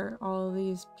sure all of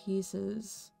these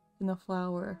pieces in the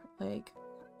flower like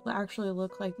actually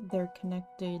look like they're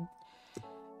connected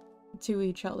to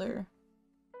each other.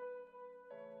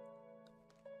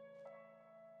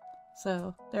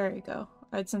 So there you go.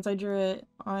 Since I drew it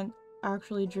on,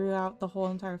 actually drew out the whole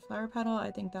entire flower petal,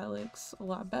 I think that looks a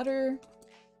lot better.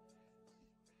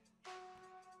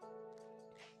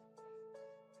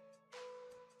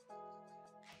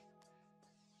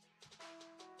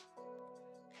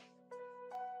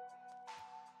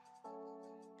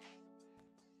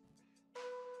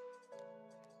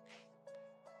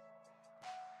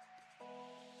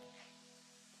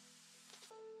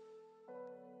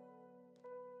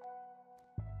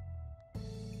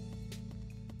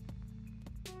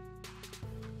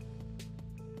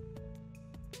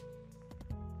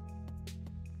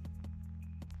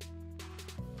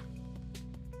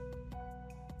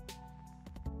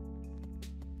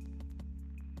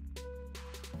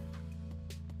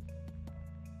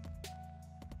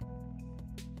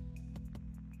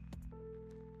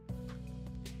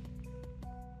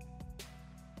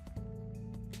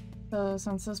 So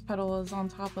since this petal is on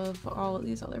top of all of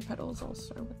these other petals, I'll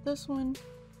start with this one.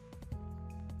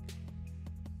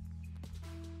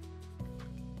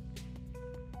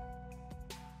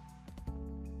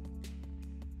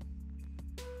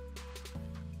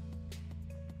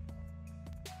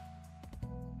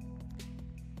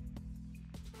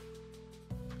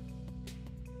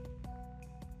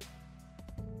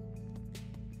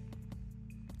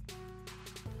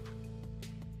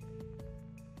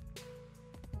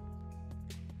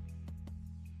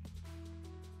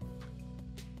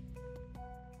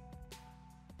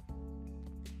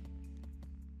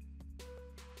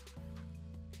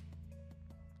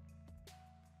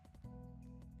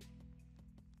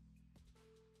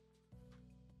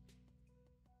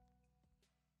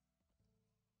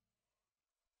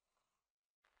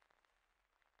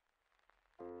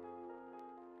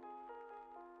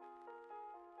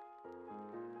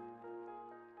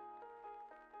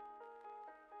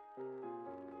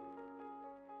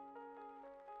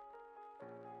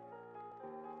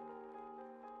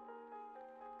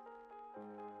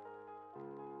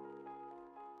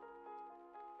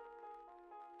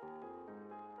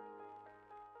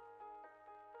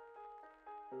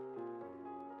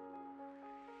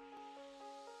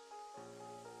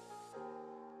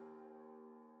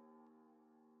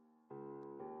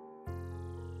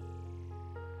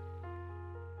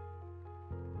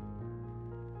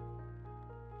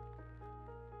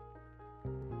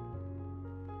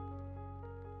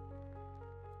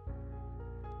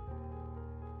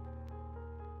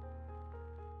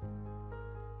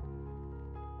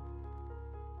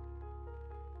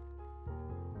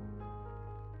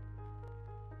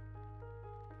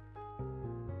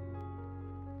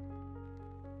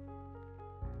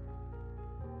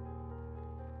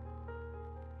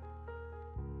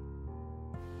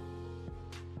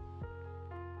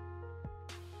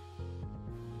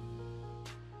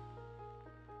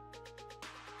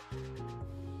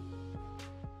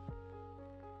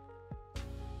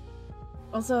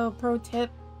 Also, pro tip,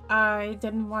 I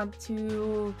didn't want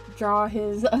to draw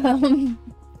his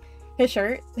his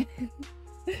shirt.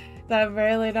 I'm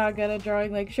really not good at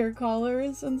drawing like shirt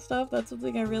collars and stuff. That's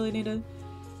something I really need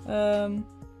to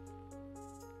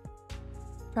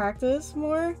practice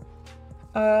more.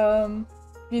 If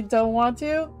you don't want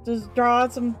to, just draw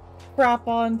some crap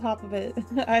on top of it.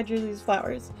 I drew these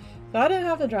flowers, so I didn't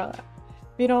have to draw that.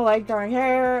 If you don't like drawing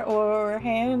hair or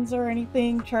hands or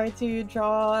anything, try to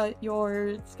draw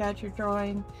your sketch or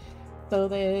drawing so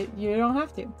that you don't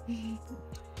have to.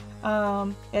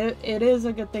 It is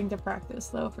a good thing to practice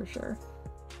though, for sure.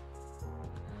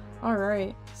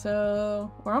 Alright,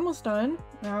 so we're almost done.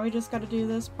 Now we just gotta do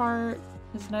this part,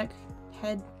 his neck,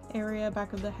 head area,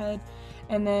 back of the head,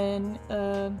 and then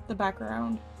the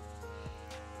background.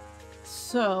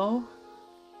 So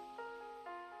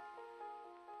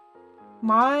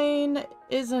mine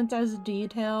isn't as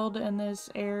detailed in this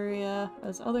area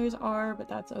as others are, but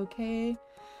that's okay.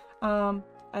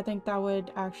 I think that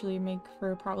would actually make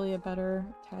for probably a better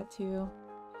tattoo.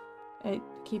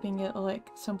 Keeping it like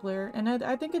simpler, and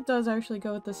I think it does actually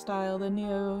go with the style, the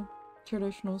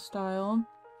neo-traditional style.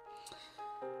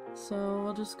 So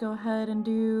we'll just go ahead and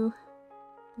do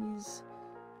these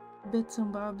bits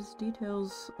and bobs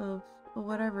details of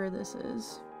whatever this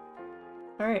is.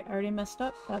 Alright, I already messed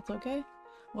up. That's okay.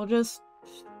 We'll just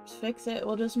fix it.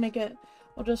 We'll just make it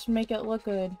look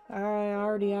good. I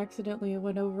already accidentally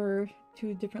went over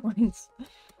 2 different lines.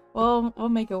 We'll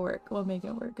make it work. We'll make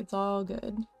it work. It's all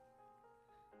good.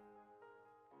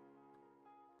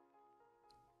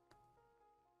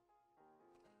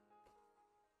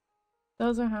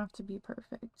 Doesn't have to be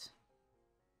perfect.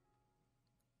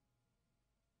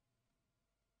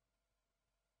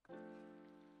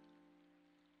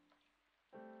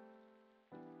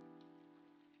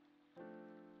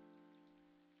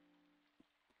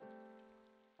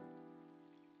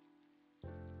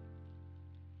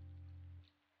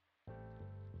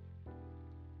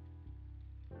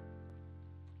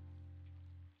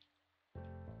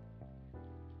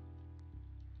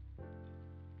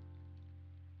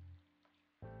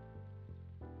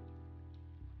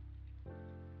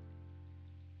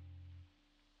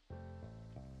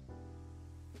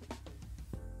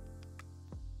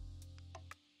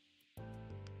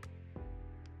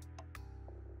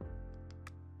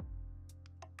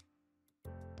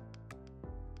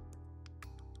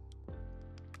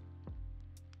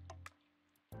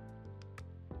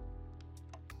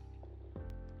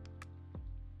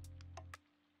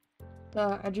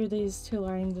 I drew these 2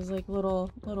 lines as like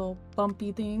little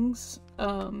bumpy things.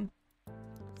 So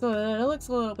it looks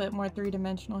a little bit more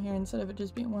 3-dimensional here instead of it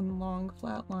just being one long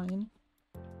flat line.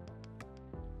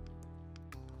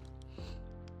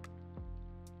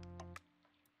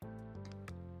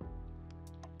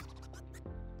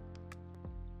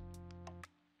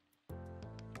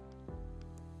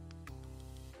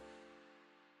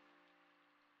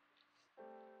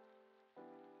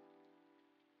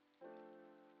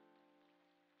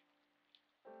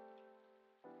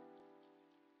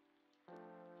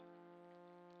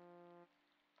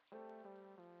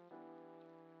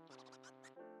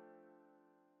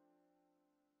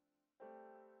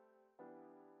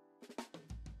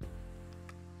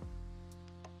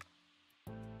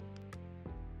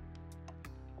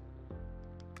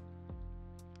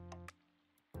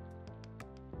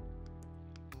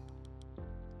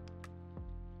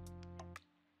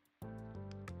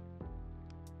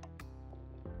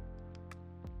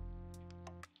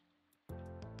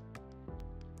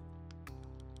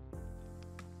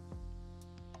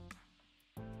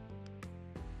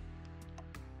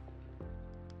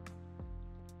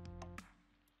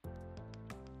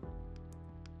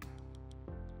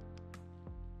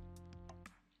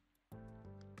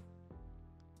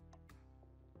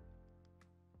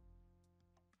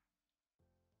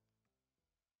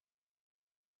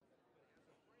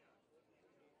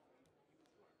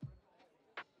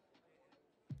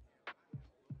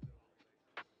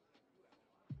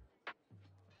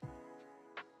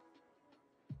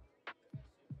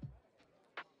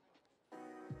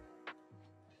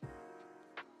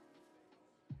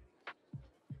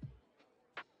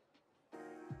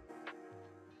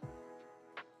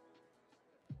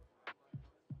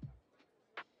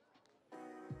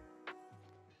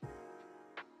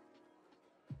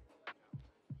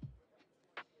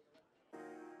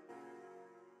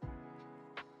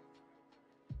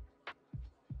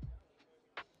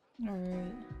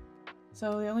 Alright.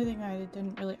 So the only thing I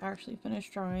didn't really actually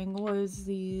finish drawing was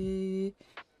the,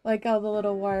 like, all the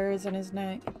little wires in his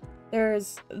neck.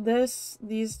 There's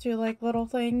these two like little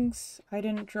things. I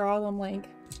didn't draw them like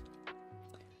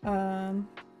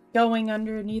going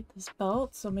underneath this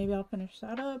belt, so maybe I'll finish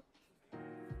that up.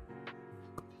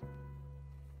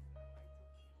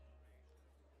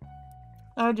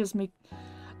 That would just make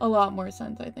a lot more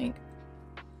sense, I think.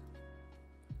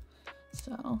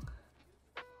 So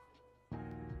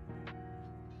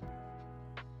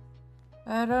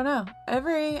I don't know.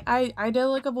 I did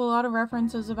look up a lot of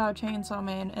references about Chainsaw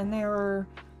Man, and there were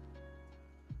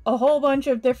a whole bunch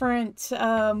of different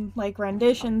like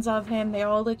renditions of him. They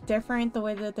all look different, the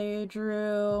way that they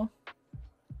drew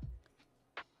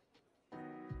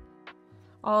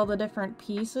all the different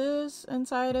pieces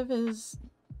inside of his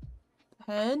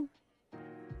head.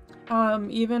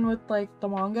 Even with like the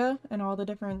manga and all the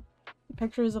different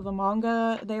pictures of the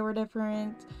manga, they were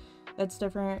different. It's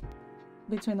different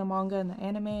between the manga and the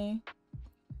anime.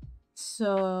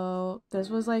 So this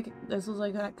was like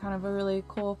a kind of a really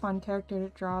cool, fun character to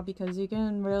draw, because you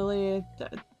can really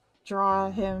draw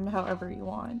him however you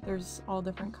want. There's all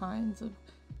different kinds of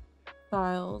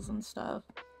styles and stuff.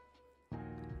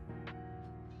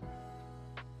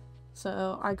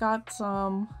 So I got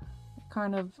some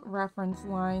kind of reference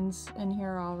lines in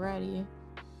here already.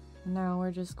 Now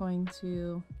we're just going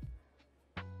to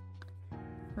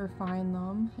refine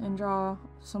them and draw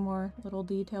some more little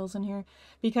details in here,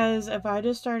 because if I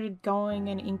just started going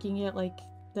and inking it like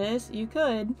this, you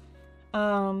could.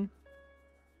 For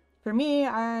me,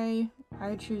 I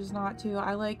choose not to.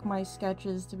 I like my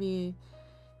sketches to be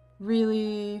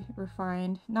really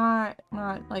refined, not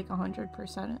like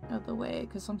 100% of the way,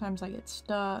 because sometimes I get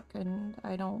stuck and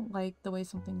I don't like the way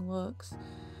something looks.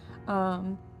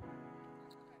 But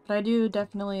I do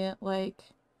definitely like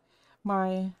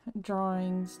my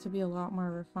drawings to be a lot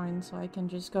more refined, so I can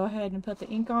just go ahead and put the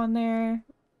ink on there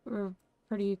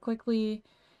pretty quickly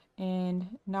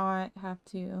and not have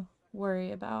to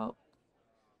worry about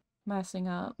messing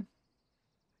up.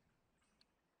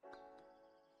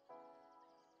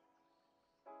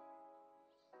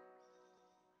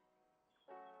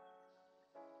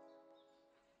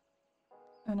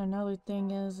 And another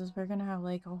thing is we're gonna have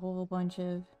like a whole bunch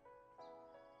of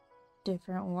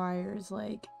different wires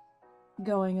like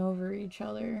going over each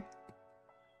other,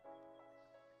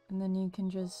 and then you can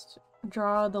just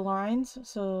draw the lines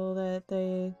so that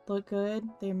they look good,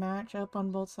 they match up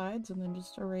on both sides, and then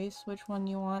just erase which one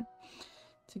you want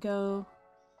to go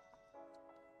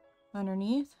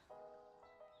underneath.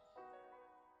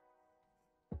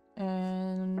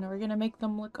 And we're gonna make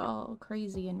them look all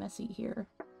crazy and messy here.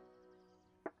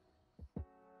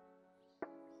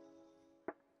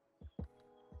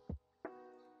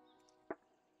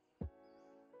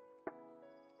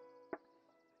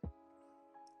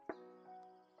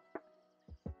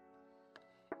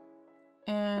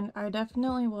 And I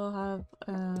definitely will have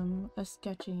a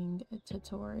sketching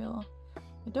tutorial.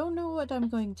 I don't know what I'm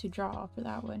going to draw for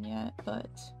that one yet, but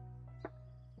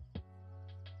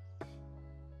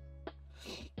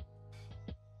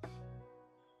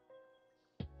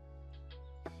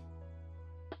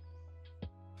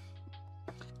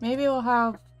maybe we'll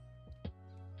have,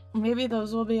 maybe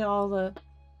those will be all the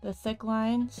thick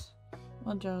lines.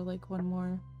 I'll draw like one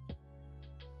more.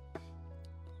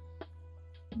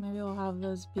 Maybe we'll have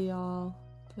those be all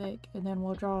thick, and then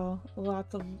we'll draw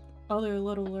lots of other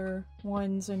littler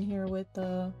ones in here with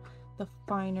the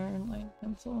finer like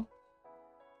pencil.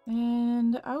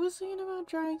 And I was thinking about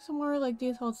drawing some more like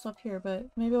detailed stuff here, but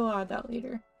maybe we'll add that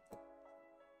later.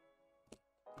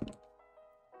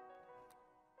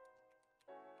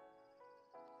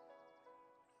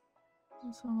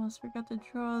 Just almost forgot to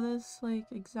draw this like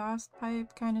exhaust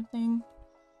pipe kind of thing.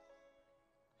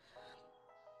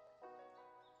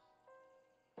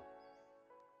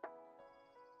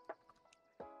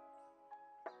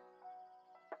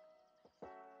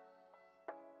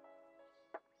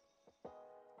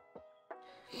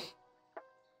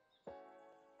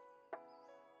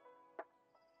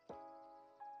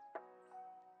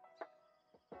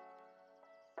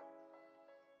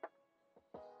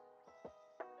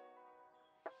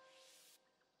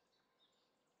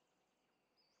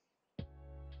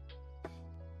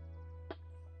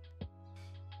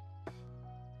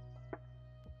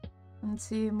 And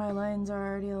see, my lines are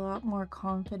already a lot more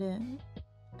confident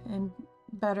and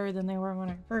better than they were when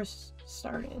I first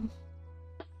started.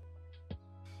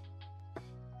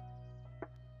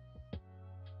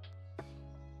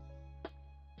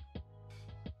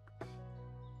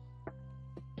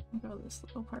 I'll draw this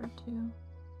little part too.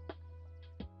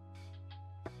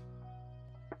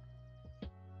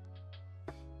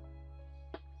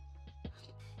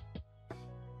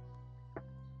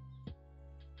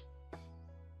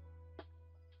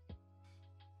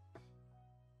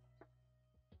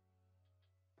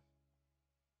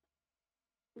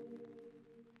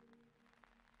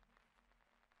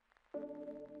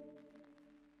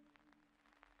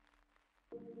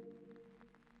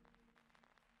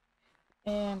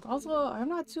 And also, I'm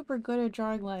not super good at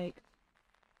drawing like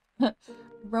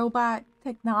robot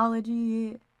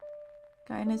technology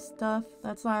kind of stuff.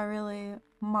 That's not really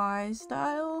my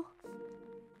style.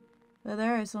 But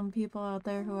there are some people out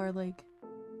there who are like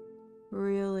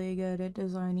really good at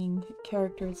designing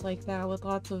characters like that with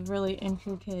lots of really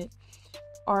intricate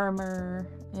armor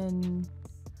and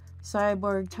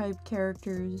cyborg type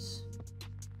characters.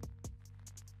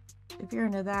 If you're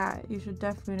into that, you should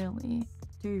definitely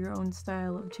do your own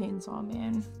style of Chainsaw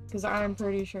Man, because I'm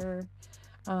pretty sure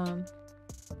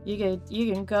you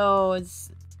can go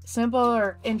as simple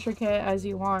or intricate as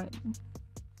you want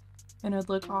and it'd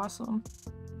look awesome.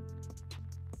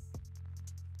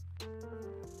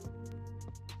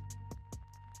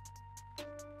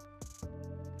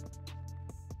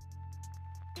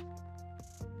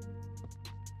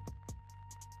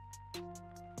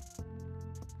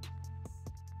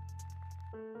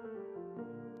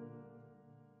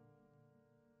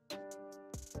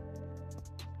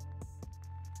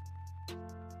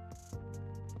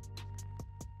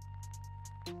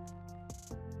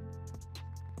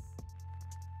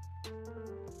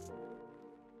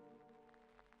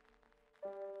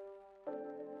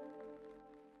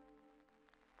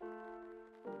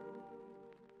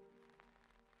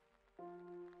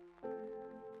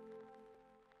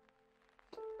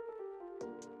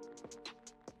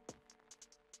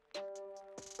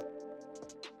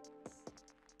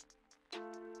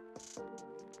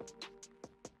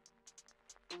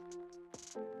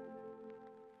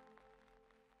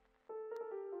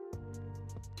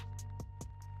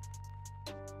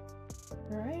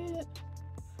 Right?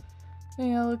 I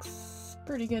think it looks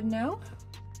pretty good now.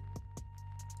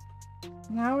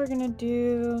 Now we're gonna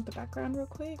do the background real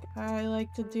quick. I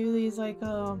like to do these like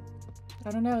I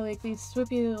don't know, like these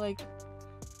swoopy like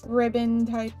ribbon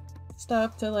type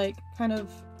stuff to like kind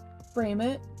of frame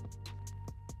it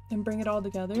and bring it all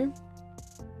together.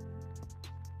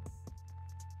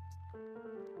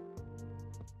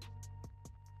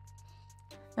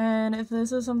 And if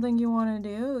this is something you want to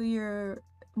do, you're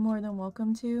more than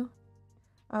welcome to.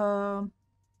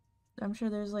 I'm sure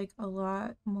there's like a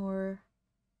lot more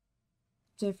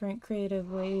different creative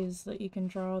ways that you can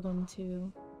draw them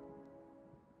too.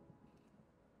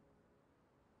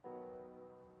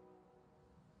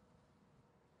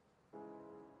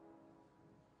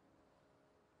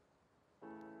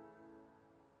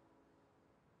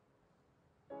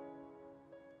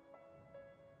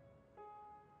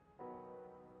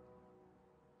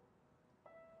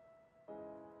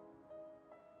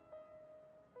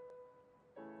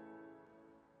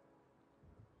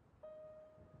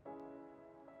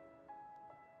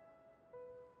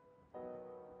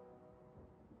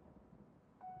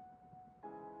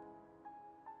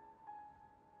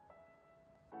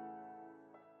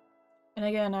 And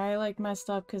again, I like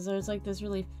messed up because there's like this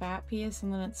really fat piece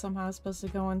and then it's somehow supposed to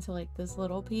go into like this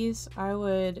little piece. I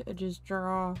would just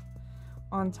draw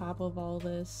on top of all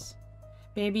this.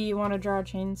 Maybe you want to draw a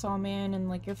Chainsaw Man and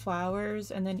like your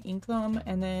flowers and then ink them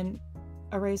and then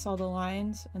erase all the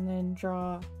lines and then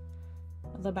draw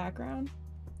the background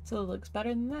so it looks better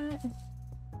than that.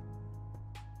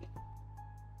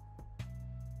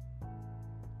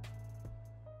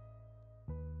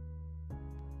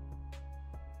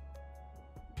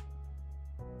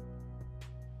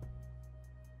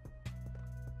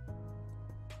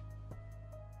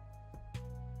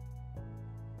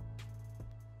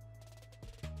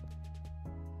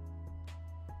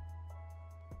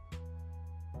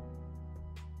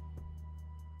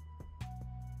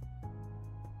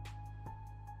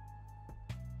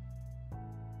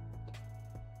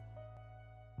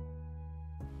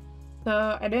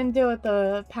 So I didn't do it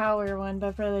the power one,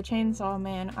 but for the Chainsaw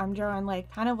Man, I'm drawing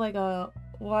like kind of like a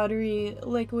watery,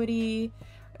 liquidy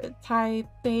type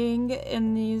thing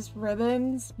in these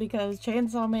ribbons because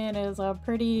Chainsaw Man is a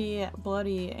pretty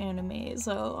bloody anime,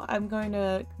 so I'm going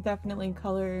to definitely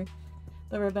color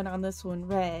the ribbon on this one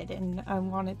red, and I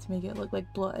want it to make it look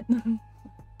like blood.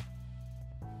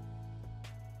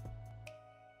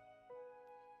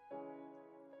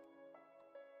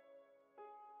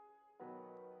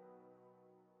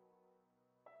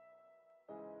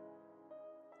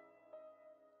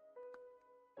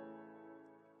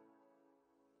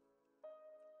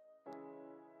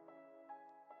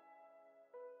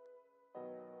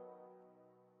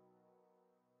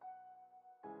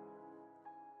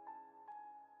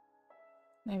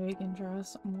 Maybe we can draw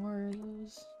some more of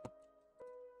those.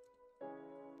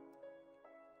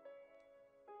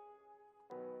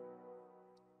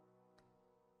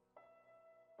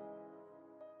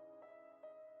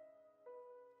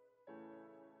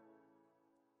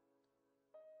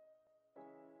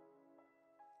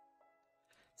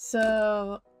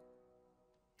 So,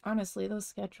 honestly, the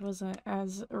sketch wasn't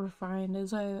as refined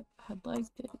as I had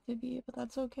liked it to be, but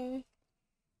that's okay.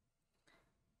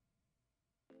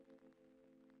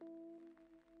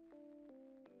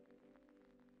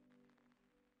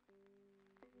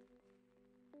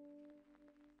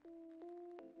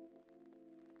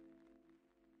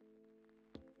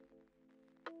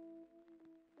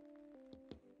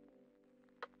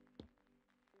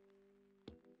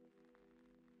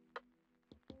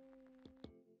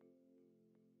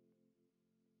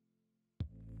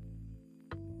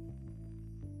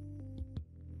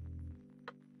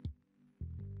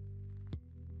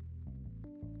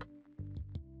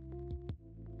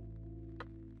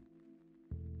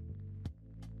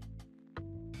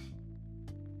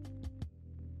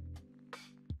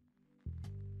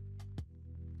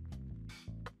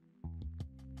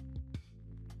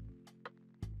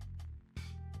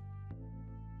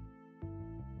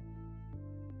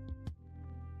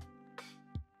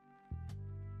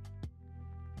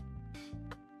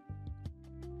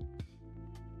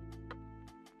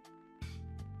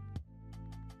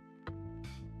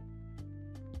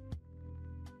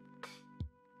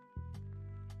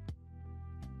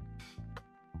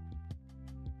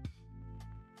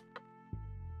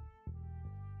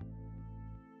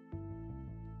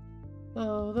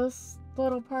 So this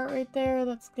little part right there,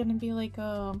 that's gonna be like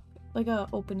a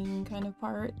opening kind of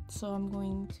part. So I'm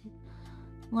going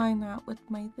to line that with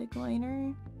my thick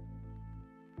liner.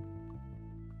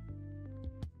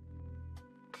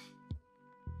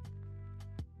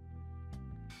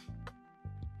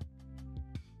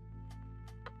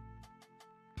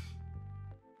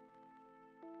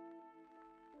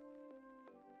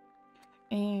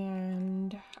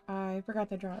 And I forgot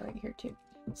to draw it right here too.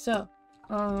 So,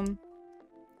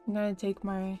 I'm gonna take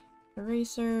my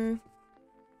eraser,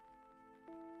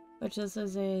 which this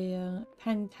is a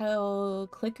Pentel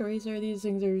click eraser. These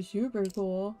things are super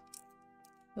cool.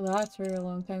 It lasts for a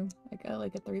long time. I got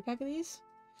like a 3-pack of these.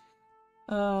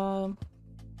 So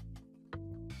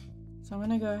I'm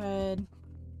gonna go ahead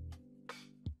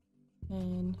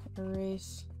and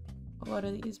erase a lot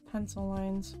of these pencil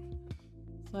lines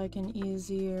so I can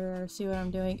easier see what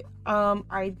I'm doing.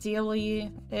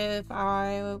 Ideally, if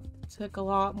I took a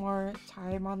lot more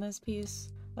time on this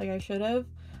piece, like I should have,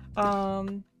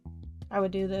 I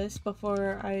would do this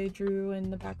before I drew in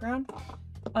the background.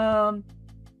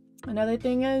 Another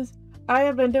thing is, I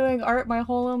have been doing art my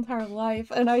whole entire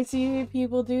life, and I see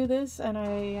people do this, and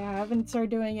I haven't started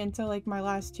doing it until like my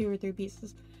last 2 or 3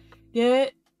 pieces.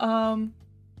 Get a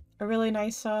really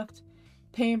nice soft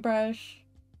paintbrush,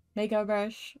 makeup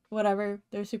brush, whatever.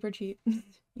 They're super cheap.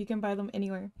 You can buy them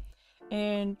anywhere.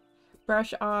 And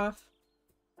brush off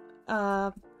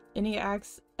any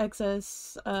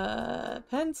excess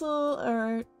pencil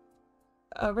or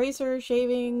eraser,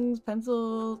 shavings,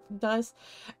 pencil, dust.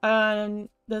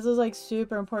 This is like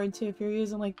super important too if you're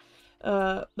using like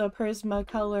the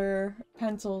Prismacolor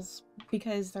pencils,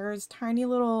 because there's tiny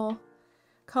little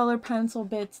color pencil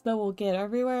bits that will get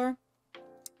everywhere,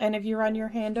 and if you run your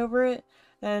hand over it,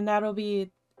 then that'll be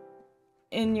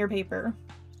in your paper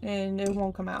and it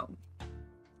won't come out.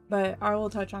 But I will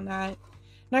touch on that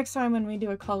next time when we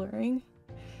do a coloring.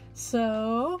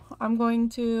 So I'm going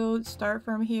to start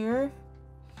from here.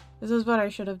 This is what I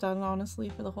should have done, honestly,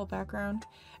 for the whole background.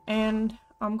 And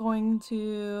I'm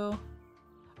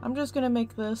just gonna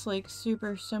make this like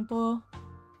super simple.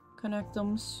 Connect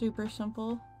them super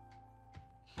simple.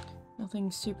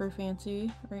 Nothing super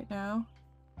fancy right now.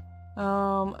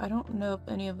 I don't know if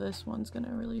any of this one's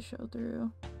gonna really show through.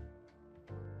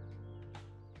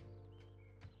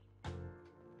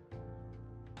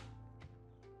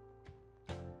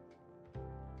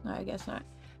 No, I guess not.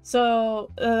 So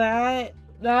that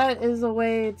is a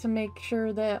way to make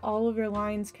sure that all of your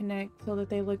lines connect so that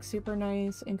they look super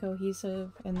nice and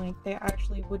cohesive, and like they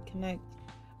actually would connect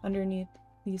underneath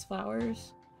these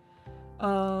flowers.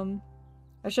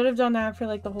 I should have done that for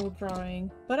like the whole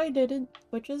drawing, but I didn't,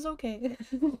 which is okay.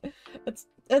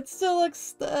 It still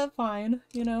looks fine,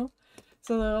 you know.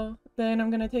 So then I'm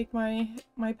gonna take my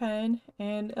pen,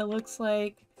 and it looks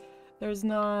like there's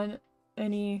not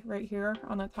any right here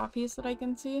on the top piece that I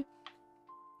can see.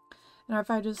 And if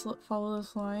I just follow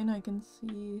this line, I can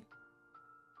see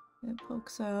it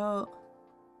pokes out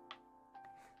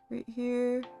right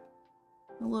here,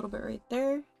 a little bit right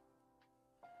there. And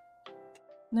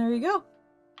there you go.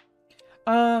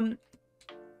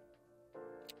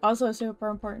 Also super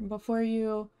important, before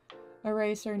you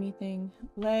erase or anything,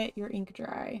 let your ink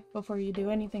dry. Before you do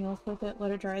anything else with it,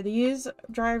 let it dry. These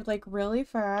dry like really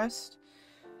fast,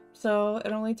 so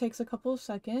it only takes a couple of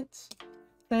seconds.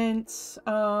 Since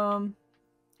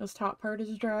this top part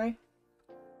is dry,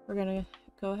 we're gonna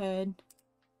go ahead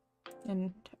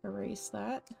and erase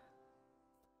that.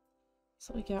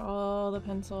 So we get all the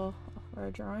pencil off our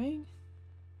drawing.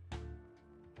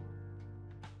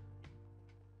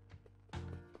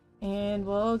 And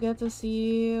we'll get to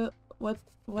see what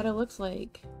it looks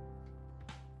like.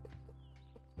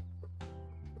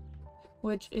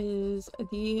 Which is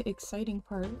the exciting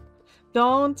part.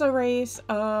 Don't erase,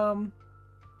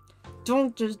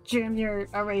 don't just jam your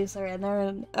eraser in there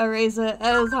and erase it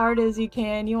as hard as you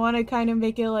can. You want to kind of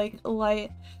make it like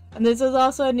light. And this is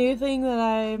also a new thing that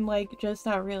I'm like just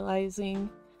not realizing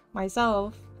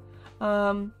myself.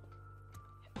 If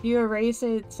you erase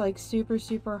it, it's like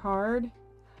super hard,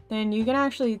 then you can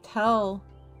actually tell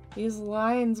these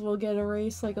lines will get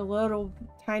erased like a little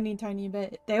tiny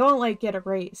bit. They won't like get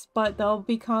erased, but they'll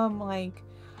become like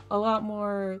a lot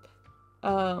more,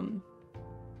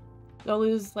 they'll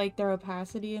lose like their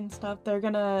opacity and stuff. They're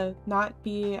gonna not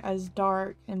be as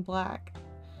dark and black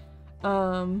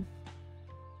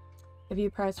if you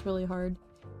press really hard.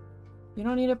 You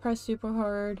don't need to press super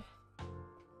hard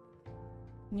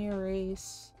when you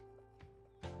erase.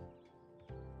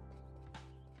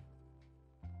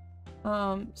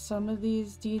 Some of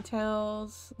these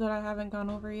details that I haven't gone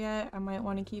over yet, I might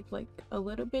want to keep like a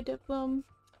little bit of them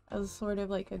as sort of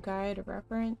like a guide, a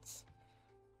reference.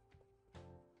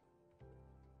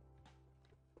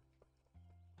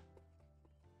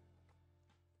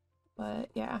 But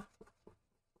yeah,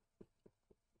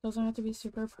 doesn't have to be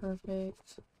super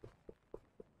perfect.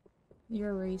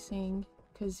 You're erasing,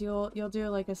 because you'll do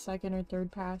like a second or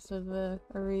third pass of the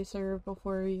eraser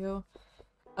before you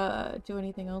do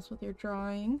anything else with your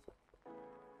drawing.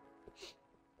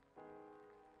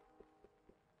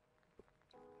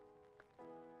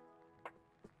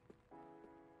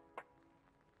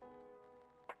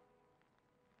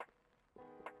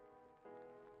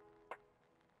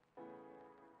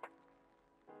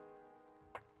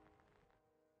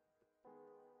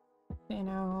 You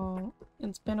know,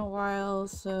 it's been a while,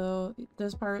 so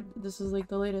this is like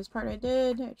the latest part I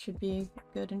did. It should be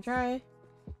good and dry.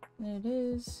 And it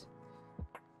is.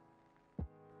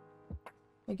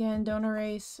 Again, don't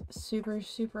erase super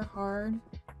hard,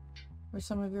 or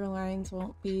some of your lines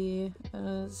won't be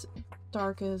as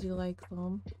dark as you like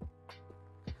them.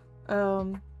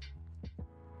 If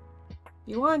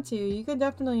you want to, you could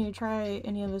definitely try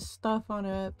any of this stuff on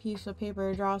a piece of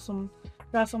paper, draw some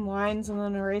lines and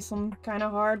then erase them kind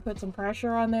of hard, put some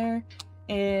pressure on there,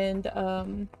 and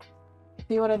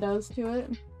see what it does to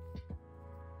it.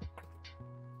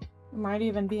 It might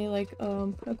even be like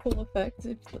a cool effect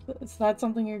if that's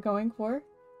something you're going for,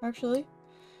 actually.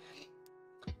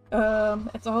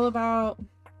 It's all about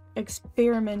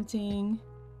experimenting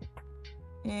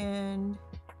and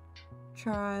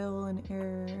trial and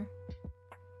error.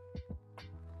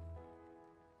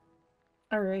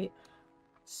 Alright,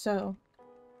 so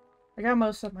I got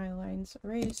most of my lines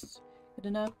erased. Good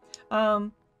enough.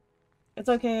 It's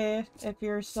okay if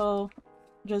you're still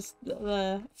just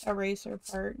the eraser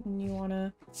part and you want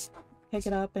to pick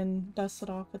it up and dust it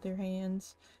off with your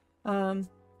hands. But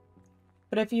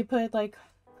if you put like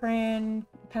crayon,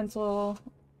 pencil,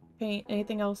 paint,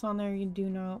 anything else on there, you do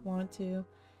not want to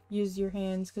use your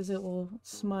hands because it will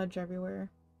smudge everywhere.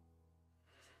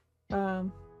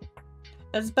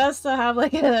 It's best to have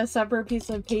like a separate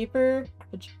piece of paper,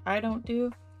 which I don't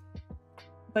do,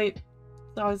 but it's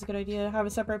always a good idea to have a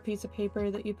separate piece of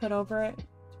paper that you put over it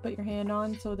to put your hand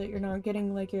on, so that you're not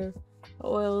getting like your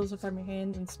oils from your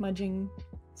hands and smudging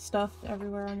stuff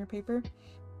everywhere on your paper.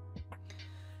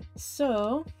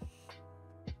 So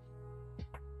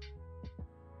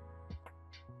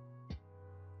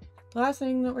the last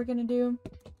thing that we're gonna do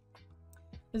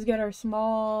is get our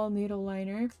small needle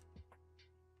liner.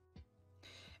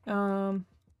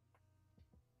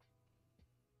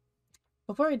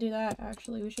 Before we do that,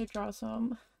 actually, we should draw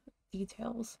some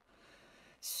details.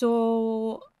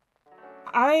 So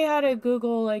I had to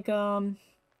Google like a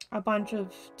bunch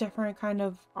of different kind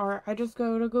of art. I just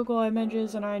go to Google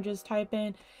Images and I just type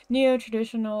in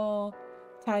neo-traditional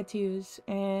tattoos,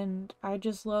 and I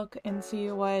just look and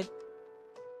see what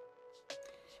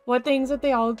things that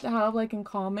they all have like in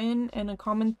common. And a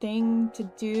common thing to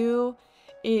do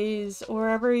is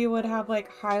wherever you would have like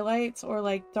highlights or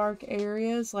like dark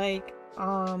areas, like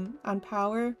on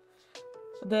power,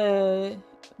 the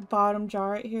bottom jaw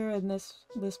right here and this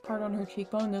part on her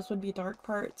cheekbone, this would be dark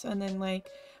parts, and then like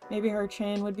maybe her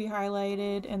chin would be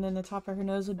highlighted, and then the top of her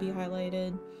nose would be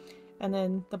highlighted, and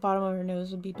then the bottom of her nose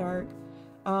would be dark.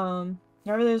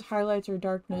 Wherever there's highlights or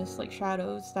darkness, like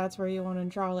shadows, that's where you want to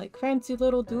draw like fancy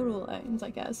little doodle lines,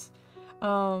 I guess.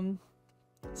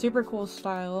 Super cool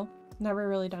style. Never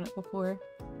really done it before.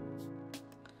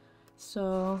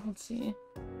 So, let's see.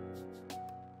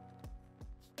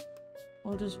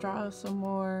 We'll just draw some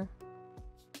more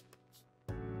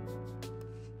kind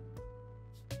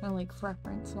of like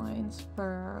reference lines for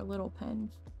our little pen.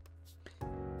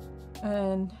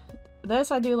 And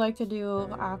this I do like to do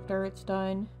after it's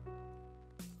done.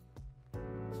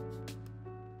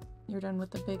 You're done with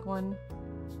the big one.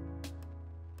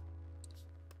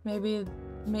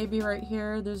 Maybe right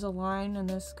here there's a line and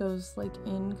this goes like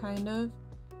in kind of.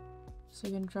 So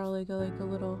you can draw like a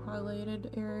little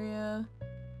highlighted area.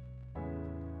 I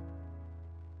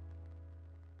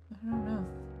don't know.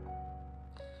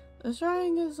 This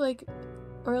drawing is like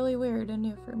really weird and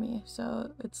new for me,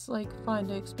 so it's like fun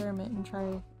to experiment and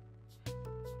try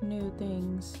new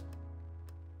things.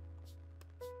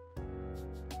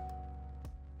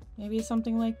 Maybe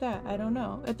something like that. I don't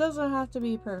know. It doesn't have to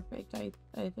be perfect, I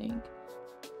think.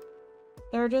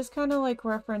 They're just kind of like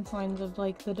reference lines of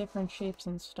like the different shapes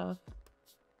and stuff.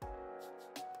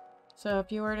 So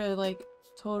if you were to like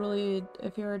totally,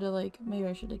 if you were to like, maybe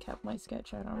I should have kept my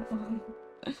sketch, I don't know.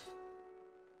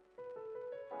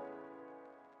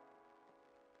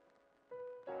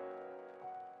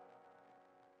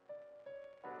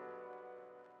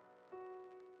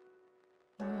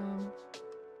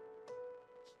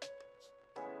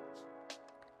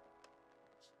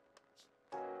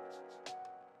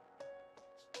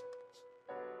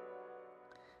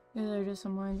 These are just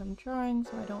some lines I'm drawing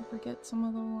so I don't forget some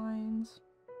of the lines.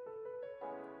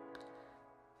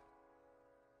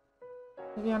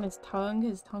 Maybe on his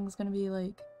tongue's gonna be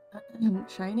like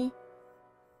shiny.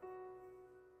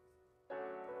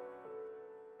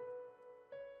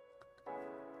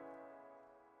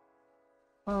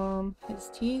 His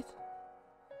teeth.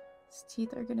 His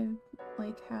teeth are gonna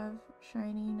like have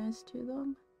shininess to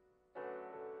them.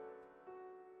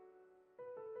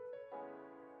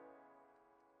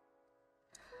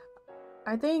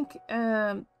 I think,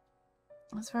 as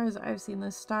far as I've seen,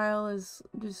 this style is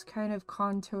just kind of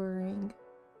contouring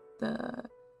the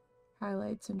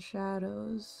highlights and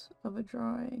shadows of a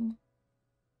drawing.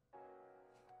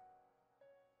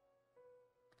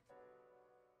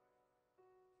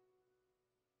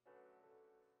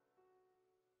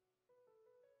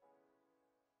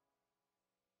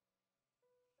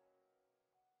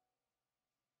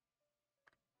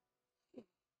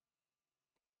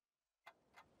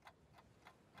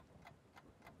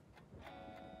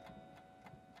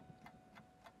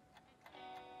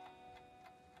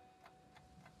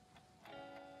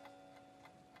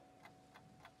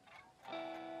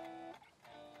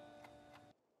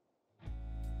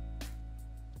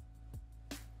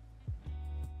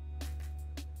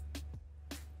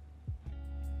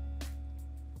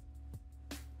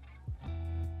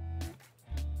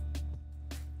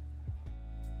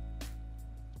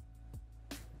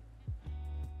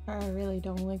 I really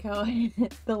don't like how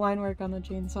the line work on the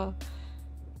chainsaw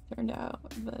turned out,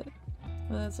 but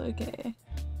that's okay.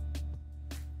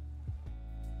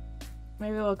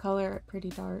 Maybe we'll color it pretty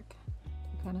dark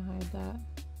to kind of hide that.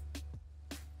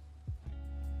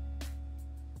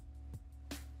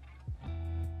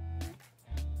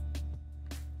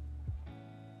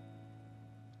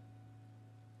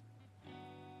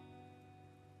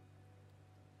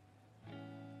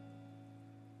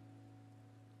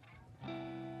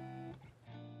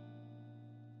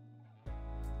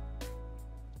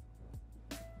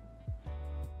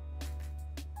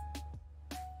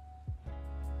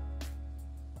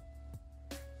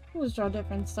 We'll just draw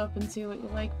different stuff and see what you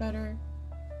like better.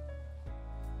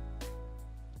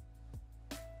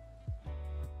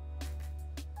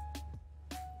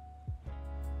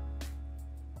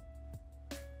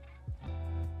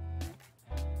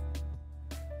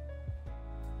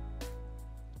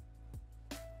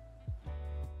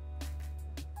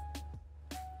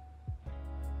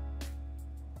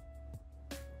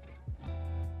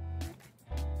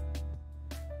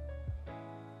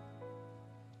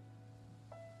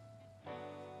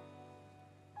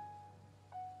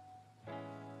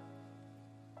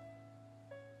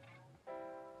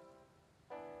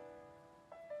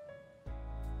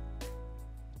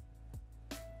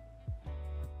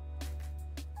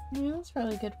 Yeah, that's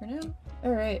probably good for now.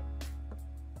 Alright.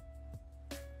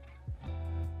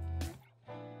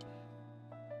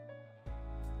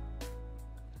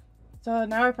 So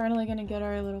now we're finally gonna get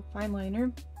our little fine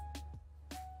liner.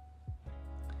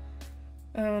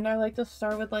 And I like to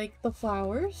start with like the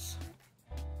flowers.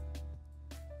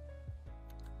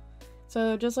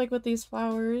 So just like with these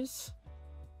flowers,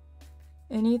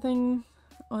 anything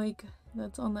like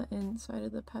that's on the inside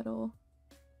of the petal,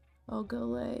 I'll go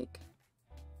like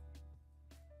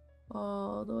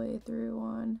all the way through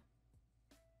one.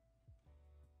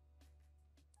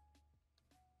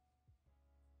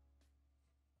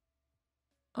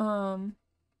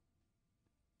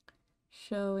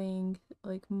 Showing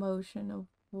like motion of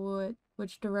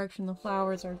which direction the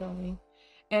flowers are going.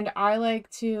 And I like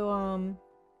to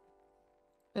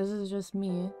this is just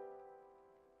me.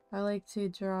 I like to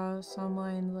draw some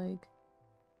lines like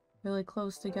really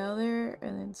close together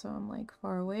and then some like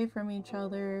far away from each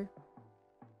other.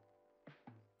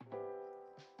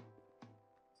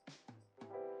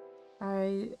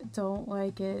 I don't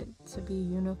like it to be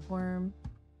uniform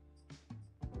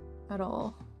at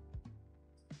all.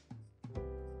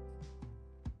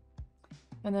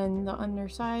 And then the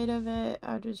underside of it,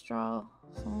 I just draw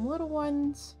some little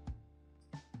ones.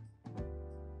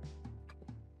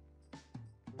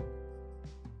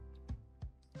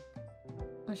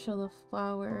 I show the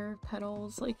flower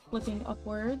petals like flipping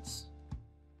upwards.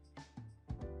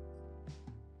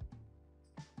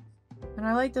 And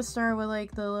I like to start with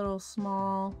like the little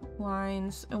small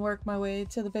lines and work my way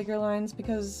to the bigger lines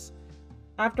because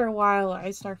after a while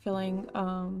I start feeling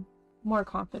more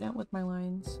confident with my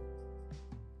lines.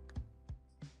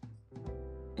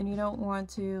 And you don't want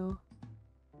to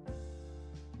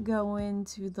go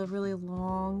into the really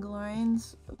long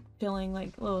lines feeling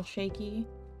like a little shaky.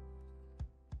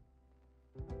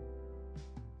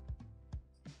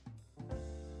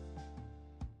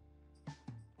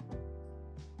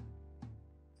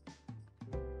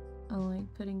 I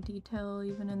like putting detail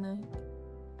even in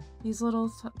these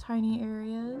little tiny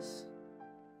areas.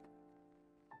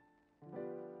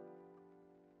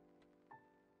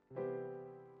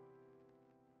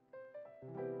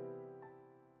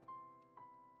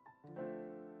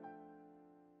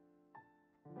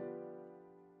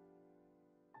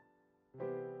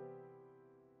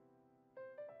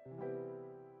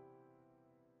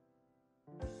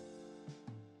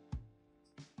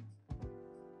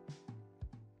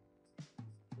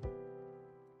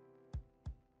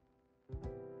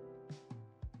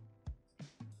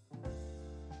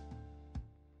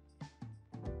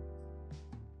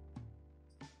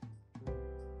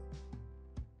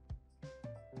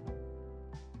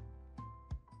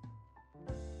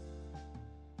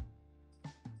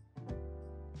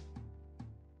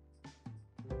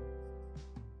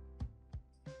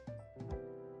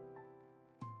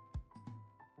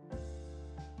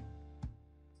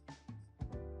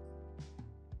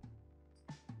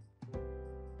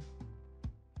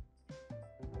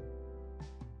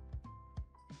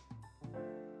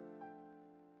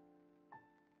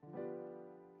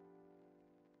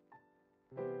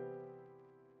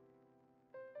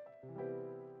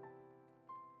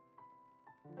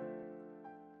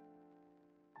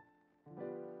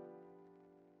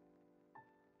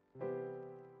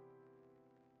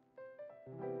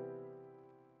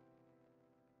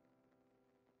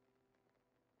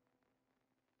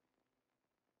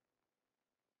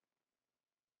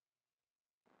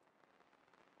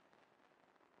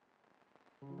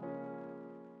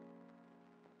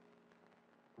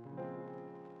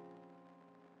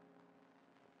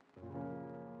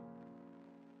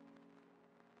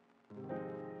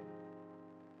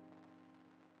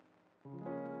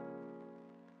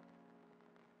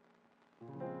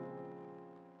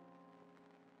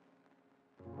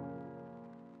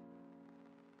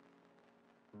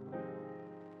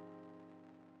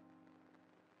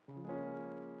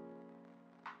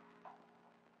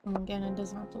 And again, it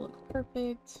doesn't have to look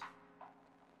perfect.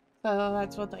 So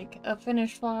that's what like a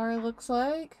finished flower looks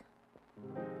like.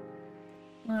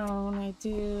 Now when I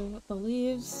do the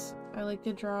leaves, I like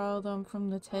to draw them from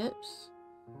the tips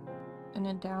in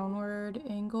a downward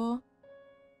angle.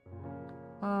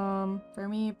 For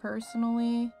me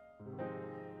personally,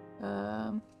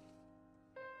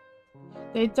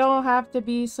 they don't have to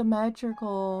be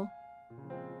symmetrical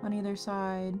on either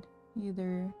side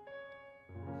either.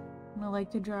 And I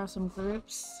like to draw some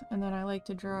groups, and then I like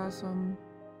to draw some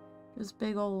just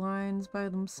big old lines by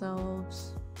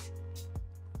themselves.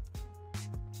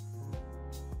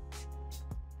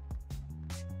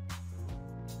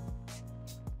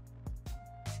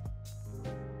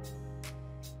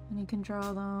 And you can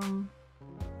draw them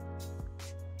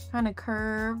kind of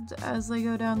curved as they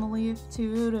go down the leaf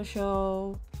too to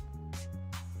show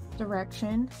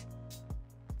direction.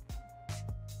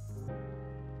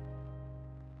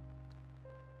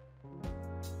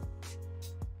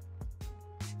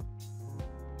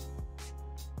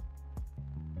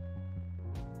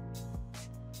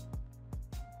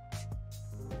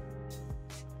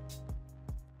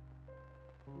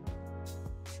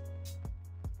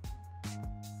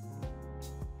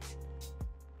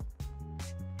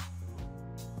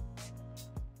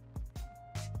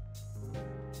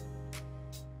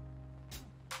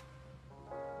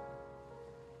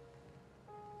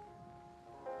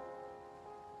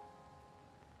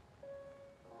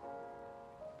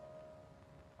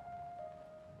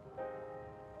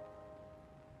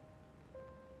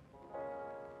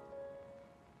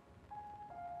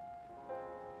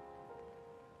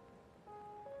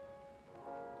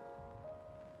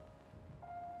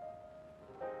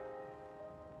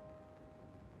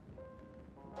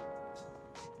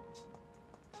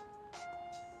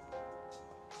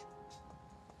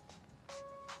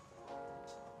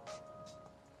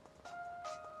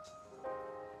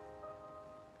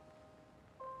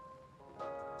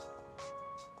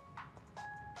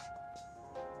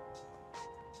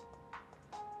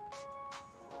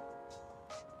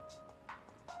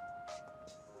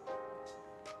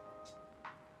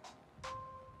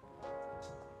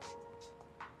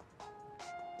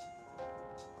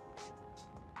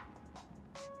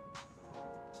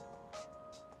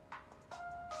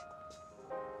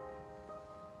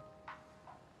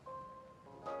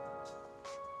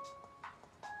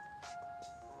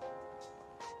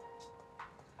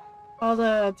 All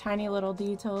the tiny little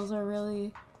details are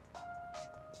really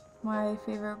my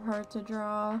favorite part to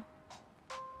draw.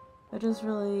 It just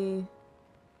really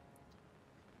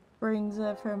brings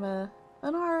it from an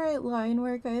alright line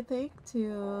work, I think,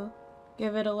 to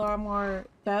give it a lot more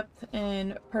depth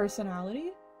and personality.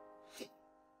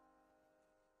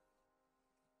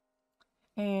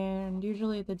 And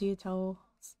usually the details,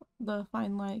 the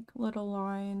fine like little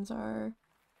lines are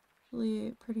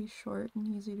usually pretty short and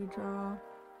easy to draw.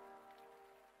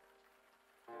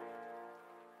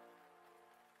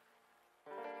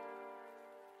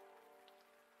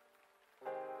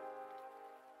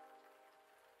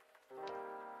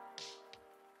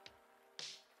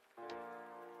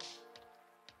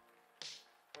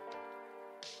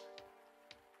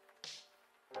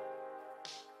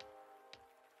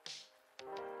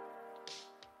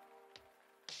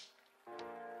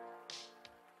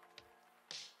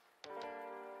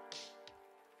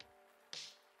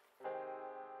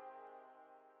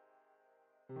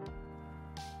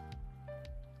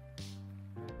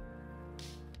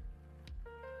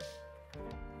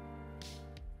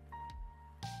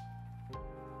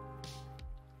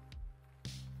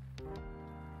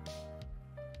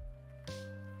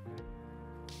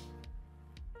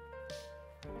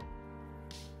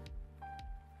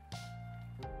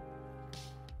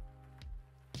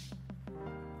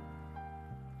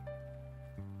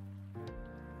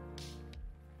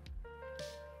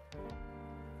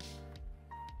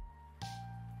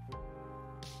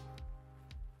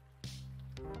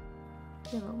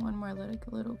 Give it one more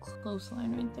little close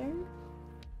line right there.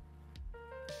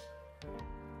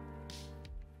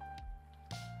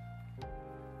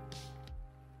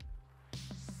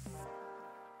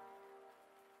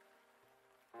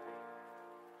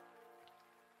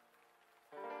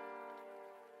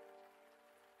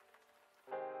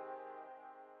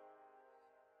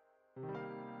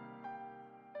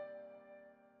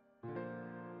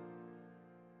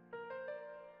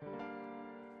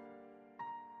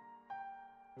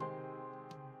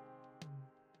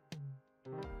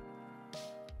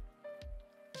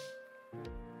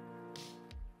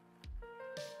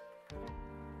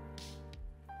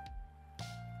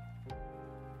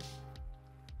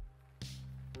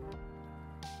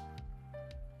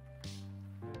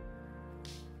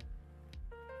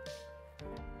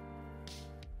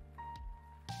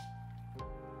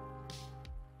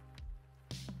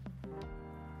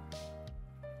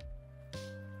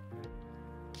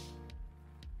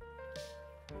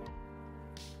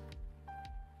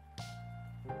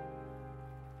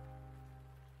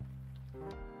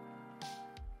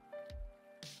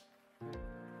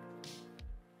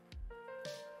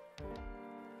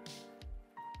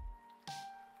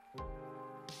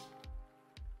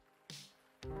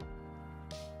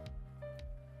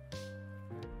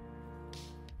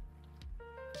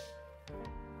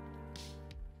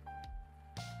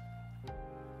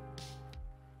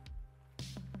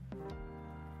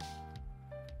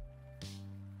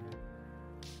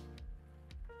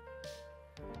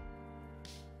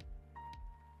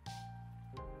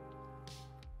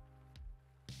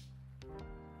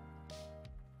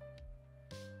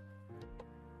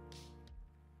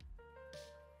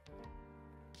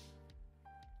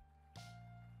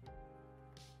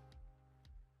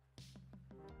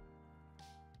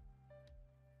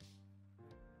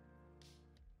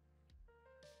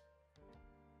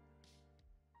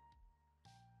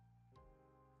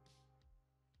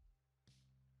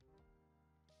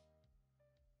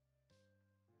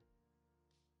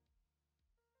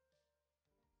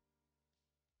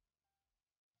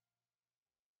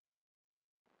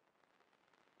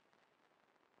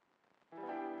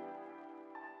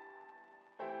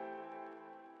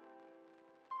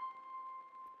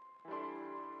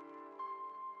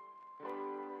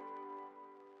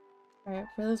 Alright,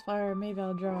 for this flower, maybe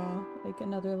I'll draw like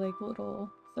another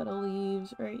little set of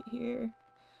leaves right here.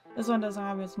 This one doesn't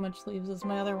have as much leaves as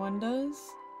my other one does.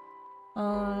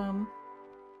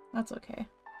 That's okay.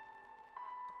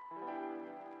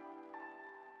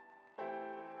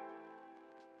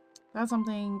 That's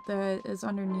something that is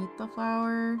underneath the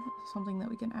flower, something that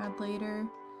we can add later.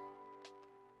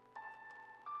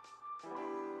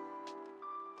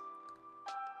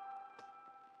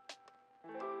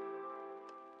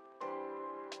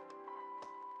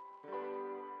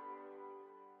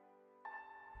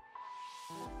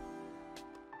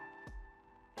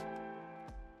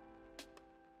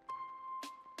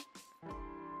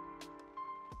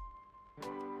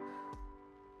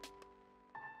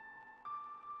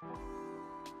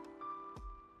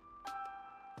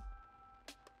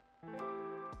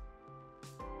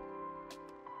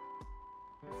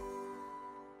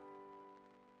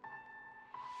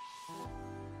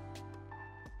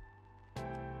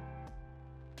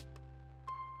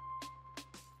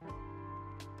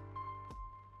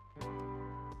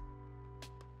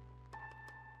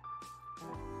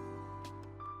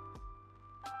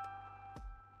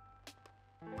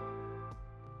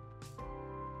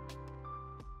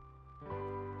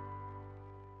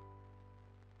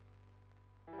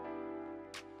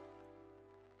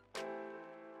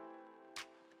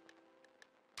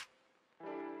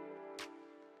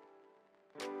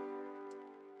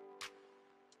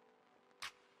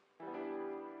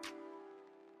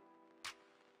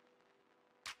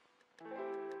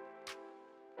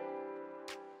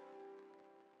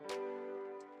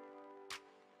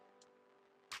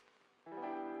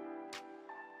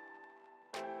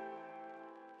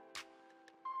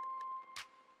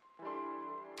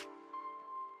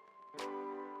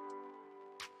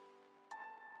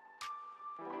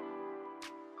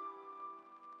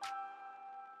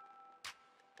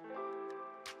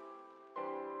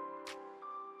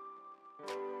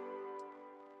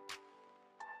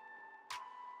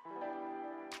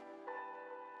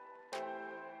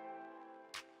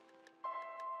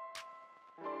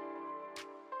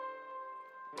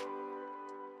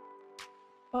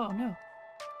 Oh no.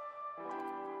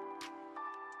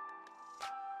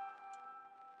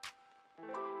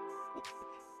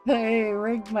 I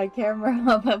rigged my camera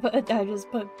up, but I just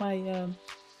put my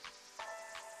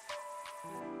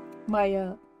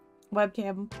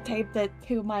webcam, taped it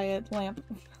to my lamp.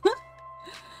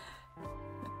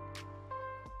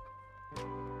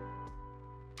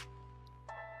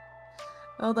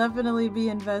 I'll definitely be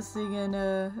investing in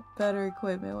better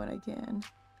equipment when I can.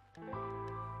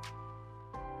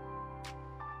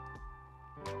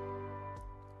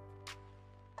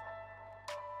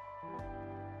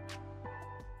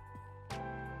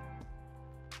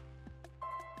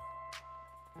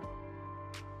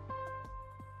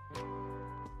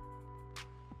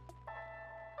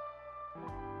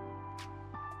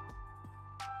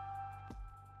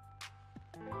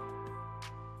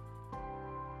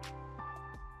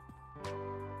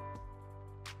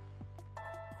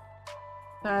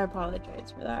 I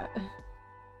apologize for that.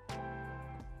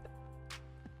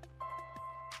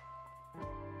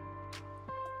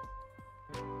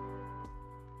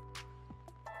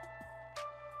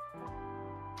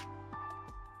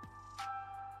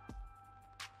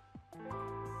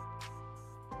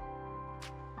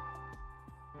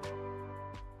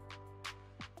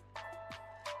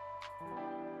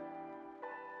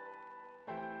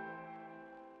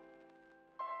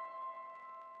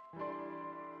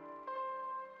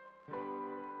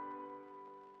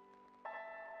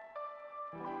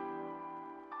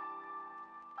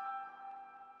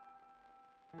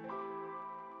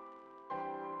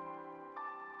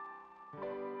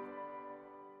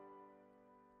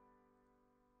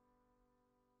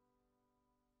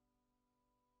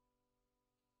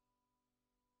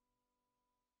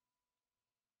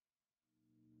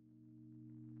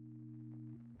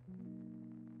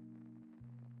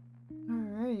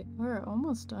 Alright, we're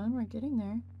almost done. We're getting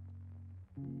there.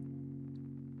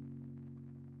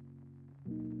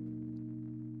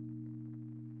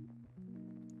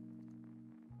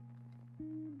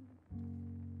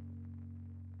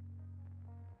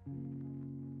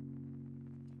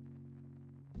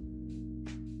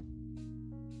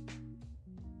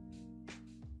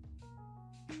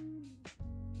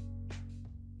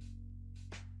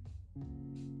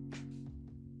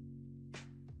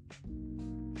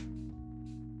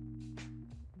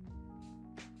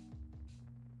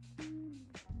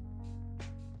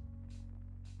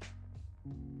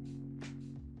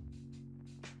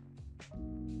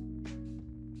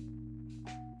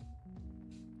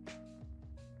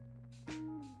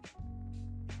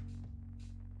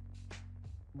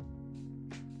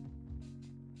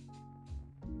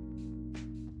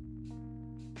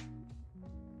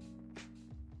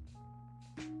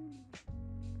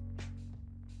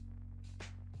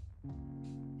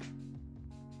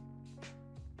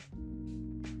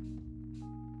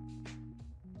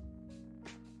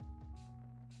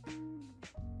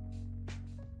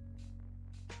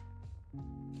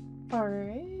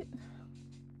 Alright.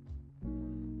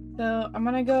 So I'm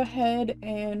gonna go ahead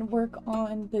and work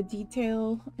on the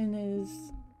detail in his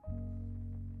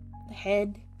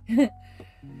head.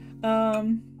 Now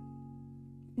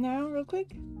real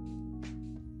quick.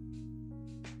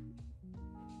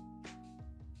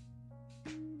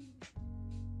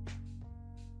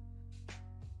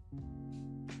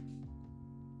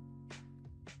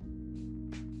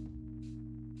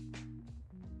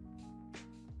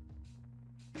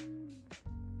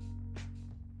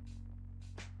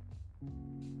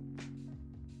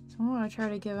 So I want to try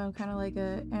to give him kind of like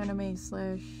a anime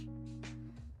slash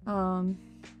an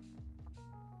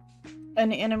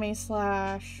anime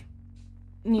slash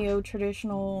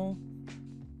neo-traditional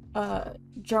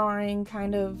drawing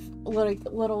kind of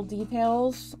little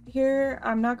details here.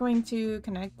 I'm not going to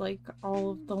connect like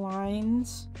all of the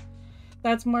lines.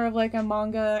 That's more of like a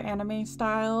manga anime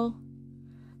style,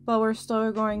 but we're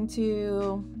still going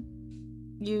to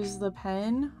use the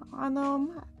pen on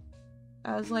them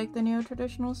as like the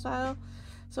neo-traditional style.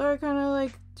 So we're kind of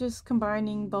like just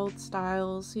combining both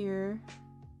styles here.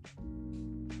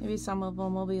 Maybe some of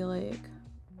them will be like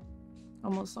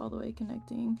almost all the way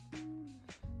connecting.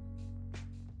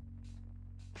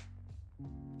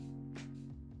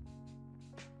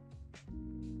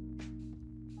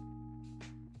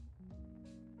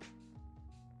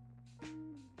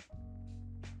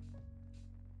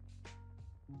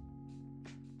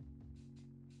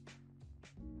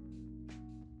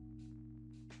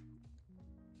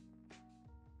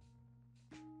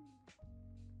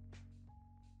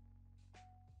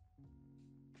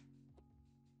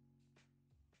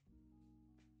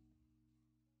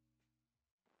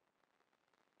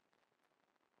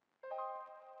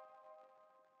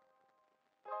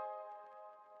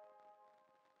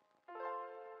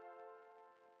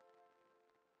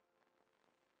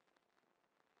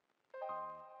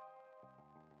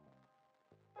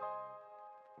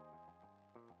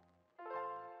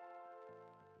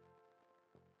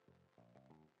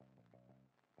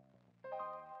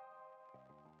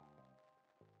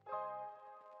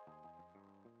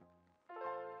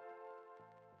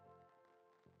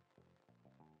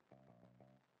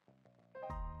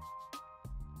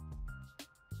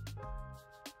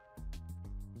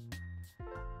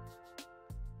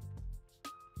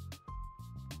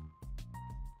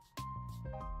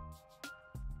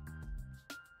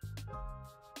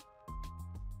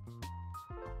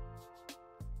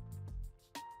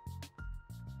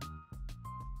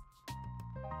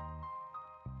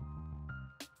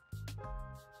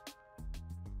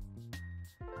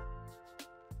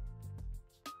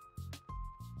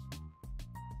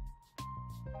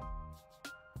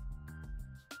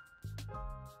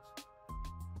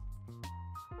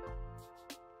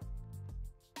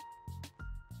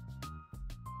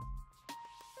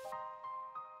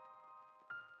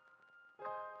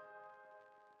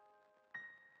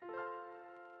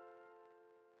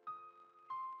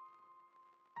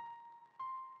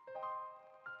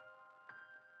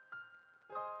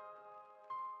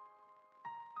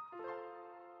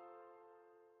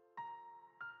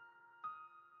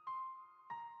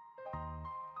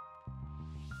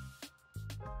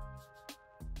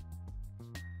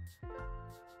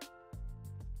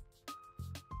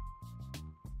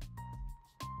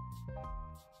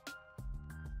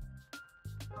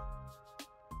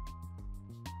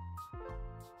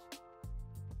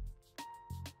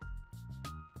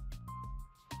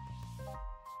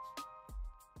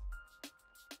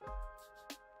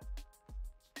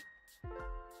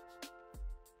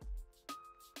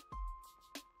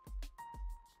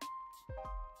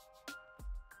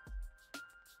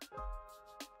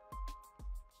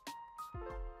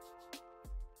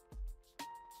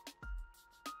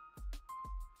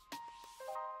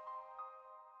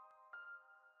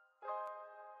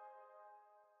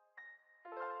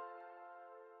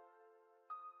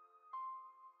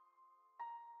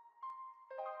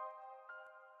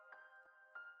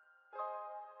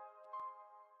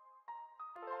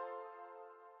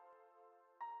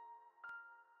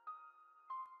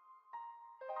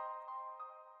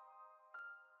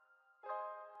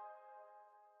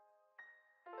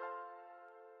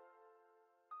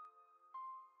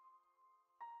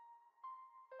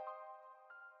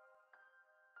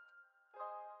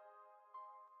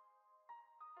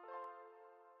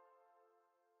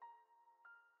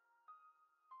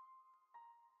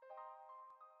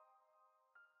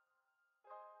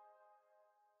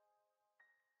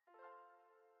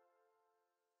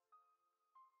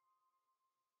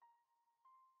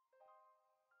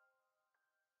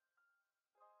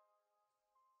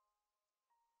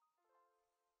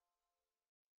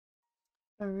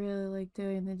 I really like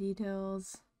doing the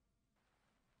details.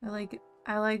 I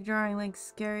like drawing like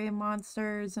scary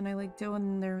monsters, and I like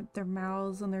doing their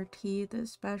mouths and their teeth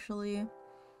especially.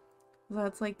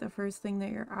 That's like the first thing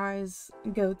that your eyes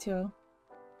go to.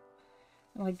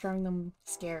 I like drawing them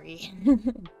scary.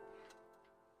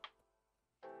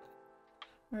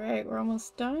 Alright, we're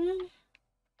almost done.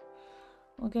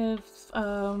 We'll give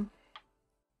some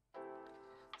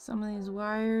of these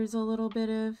wires a little bit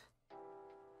of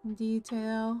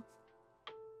detail.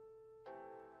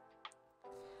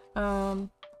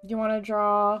 You want to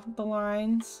draw the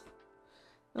lines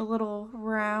a little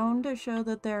round to show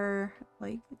that they're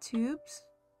like tubes.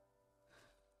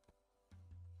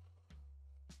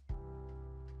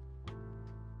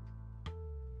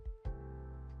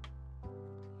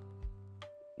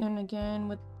 And again,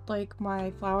 with like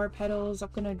my flower petals, I'm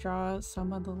gonna draw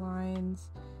some of the lines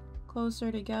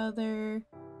closer together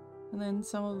and then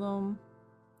some of them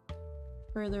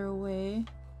further away.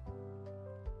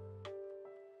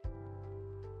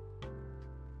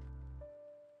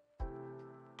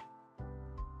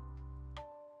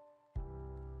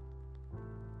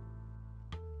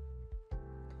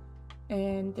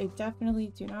 And they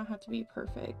definitely do not have to be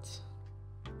perfect.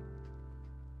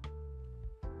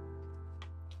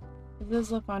 This is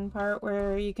the fun part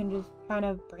where you can just kind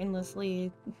of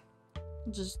brainlessly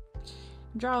just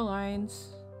draw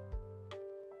lines.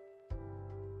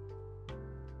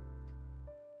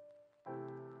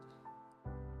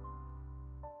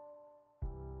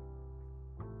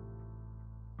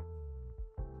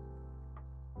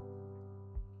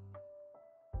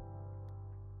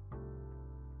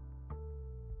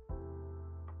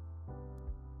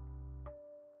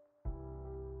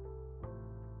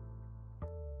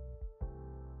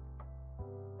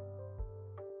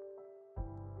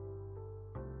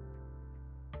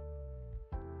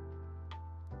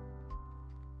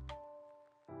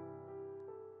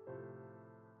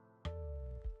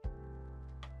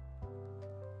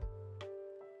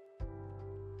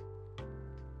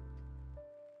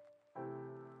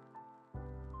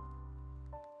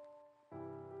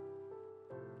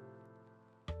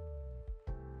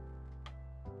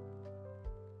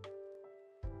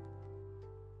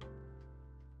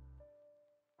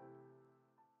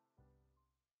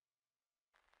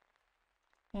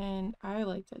 And I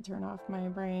like to turn off my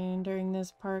brain during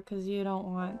this part because you don't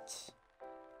want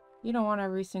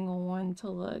every single one to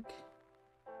look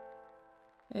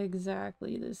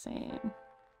exactly the same.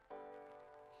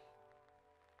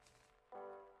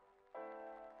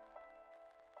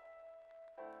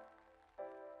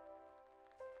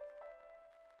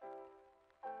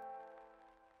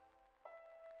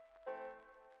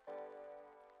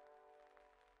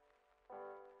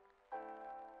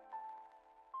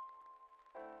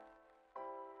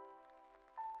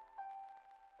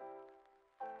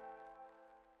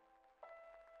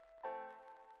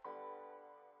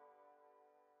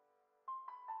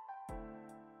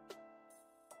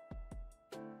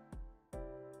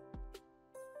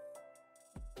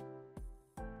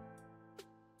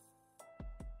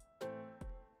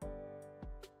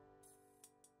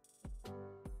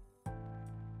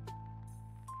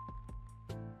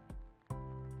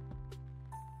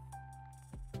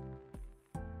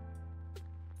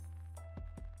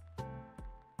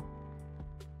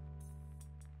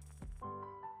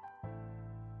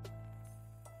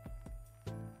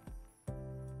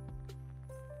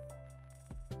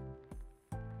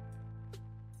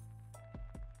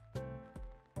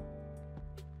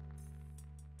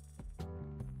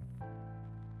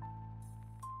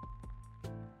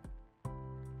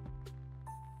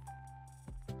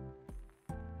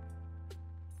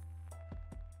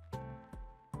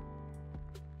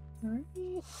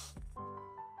 Alright.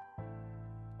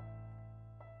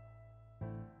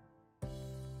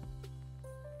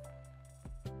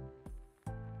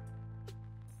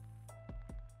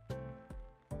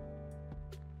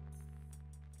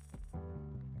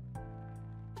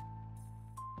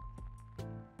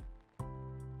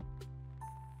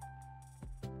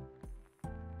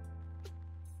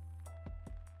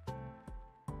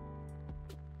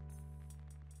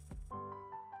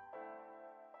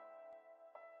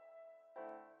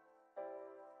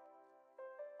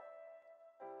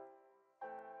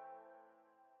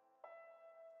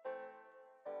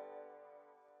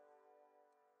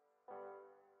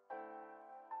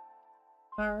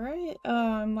 Alright,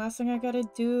 last thing I gotta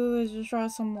do is just draw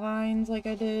some lines like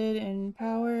I did in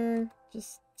Power.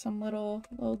 Just some little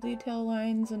detail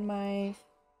lines in my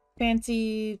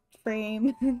fancy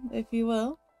frame, if you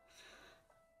will.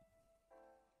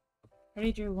 I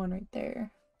already drew one right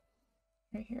there.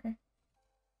 Right here.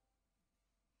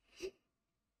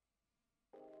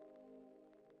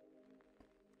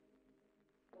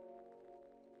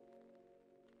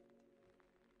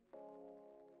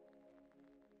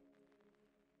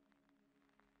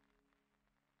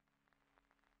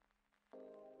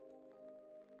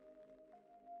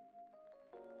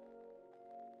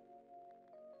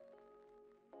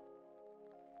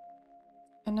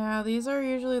 And now these are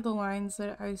usually the lines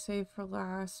that I save for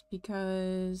last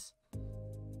because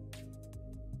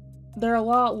they're a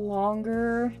lot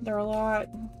longer, they're a lot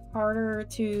harder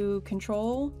to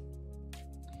control.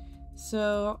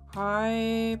 So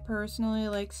I personally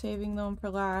like saving them for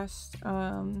last,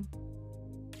 because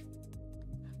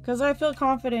I feel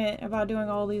confident about doing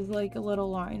all these like little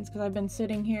lines, because I've been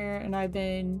sitting here and I've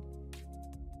been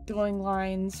doing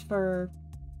lines for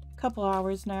a couple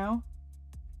hours now.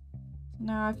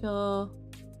 Now I feel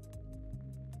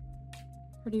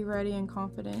pretty ready and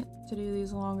confident to do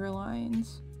these longer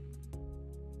lines.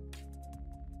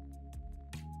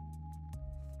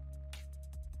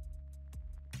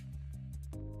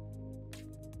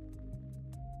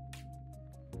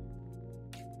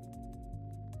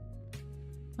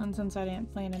 And since I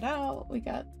didn't plan it out, we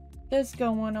got this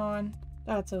going on.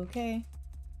 That's okay.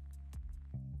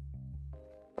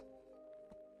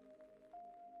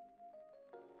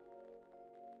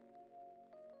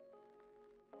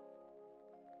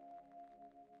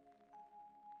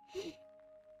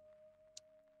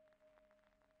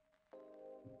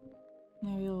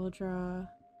 Maybe we'll draw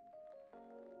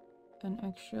an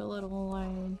extra little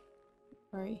line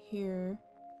right here.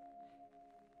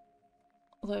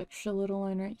 Extra little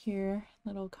line right here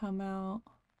that'll come out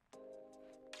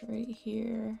right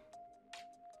here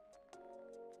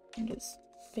and just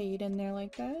fade in there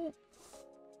like that.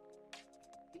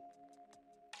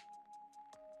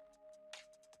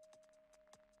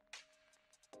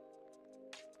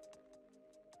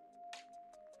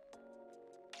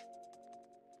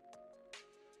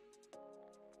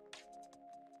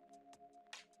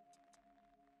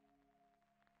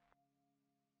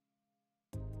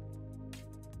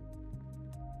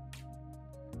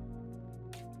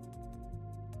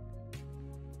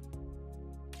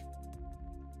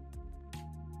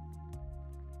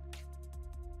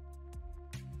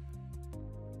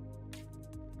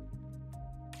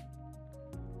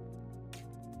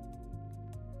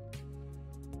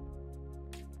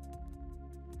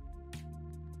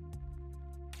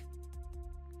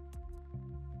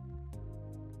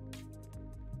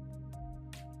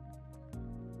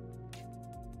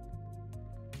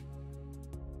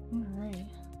 Alright.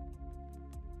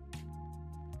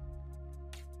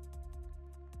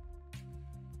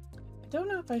 I don't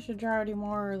know if I should draw any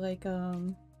more like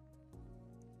little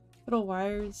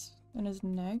wires in his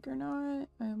neck or not.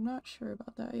 I'm not sure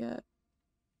about that yet.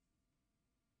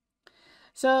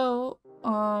 So,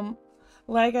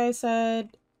 like I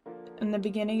said in the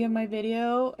beginning of my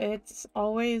video, it's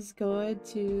always good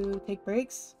to take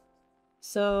breaks.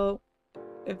 So,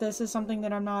 if this is something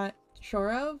that I'm not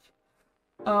sure of,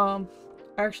 I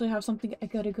actually have something I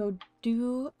gotta go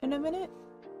do in a minute.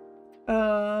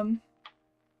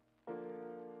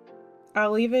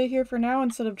 I'll leave it here for now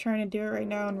instead of trying to do it right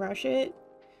now and rush it.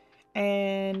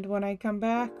 And when I come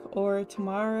back, or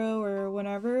tomorrow, or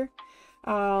whenever,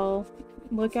 I'll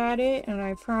look at it, and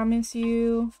I promise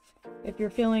you, if you're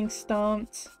feeling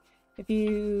stumped, if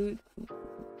you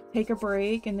take a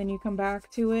break and then you come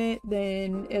back to it,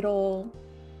 then it'll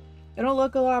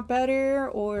look a lot better,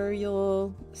 or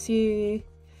you'll see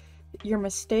your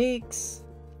mistakes,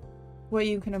 what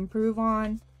you can improve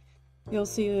on. You'll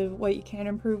see what you can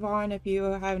improve on if you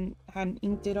hadn't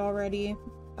inked it already.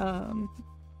 If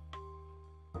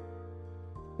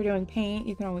you're doing paint,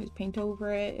 you can always paint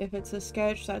over it. If it's a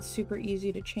sketch, that's super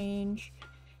easy to change.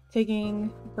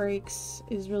 Taking breaks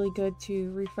is really good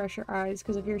to refresh your eyes,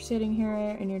 because if you're sitting here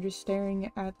and you're just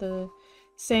staring at the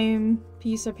same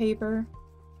piece of paper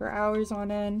for hours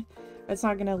on end, it's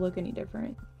not gonna look any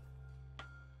different.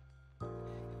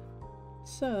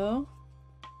 So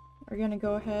we're gonna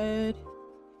go ahead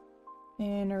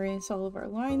and erase all of our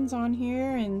lines on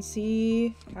here and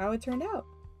see how it turned out.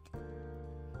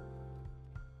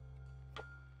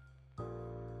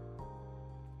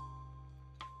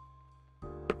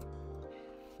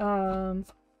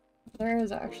 There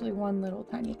is actually one little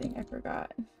tiny thing I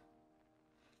forgot.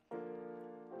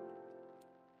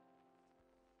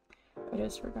 I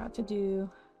just forgot to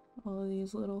do all of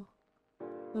these little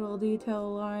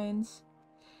detail lines.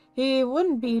 He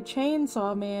wouldn't be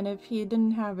Chainsaw Man if he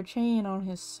didn't have a chain on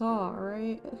his saw,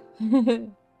 right?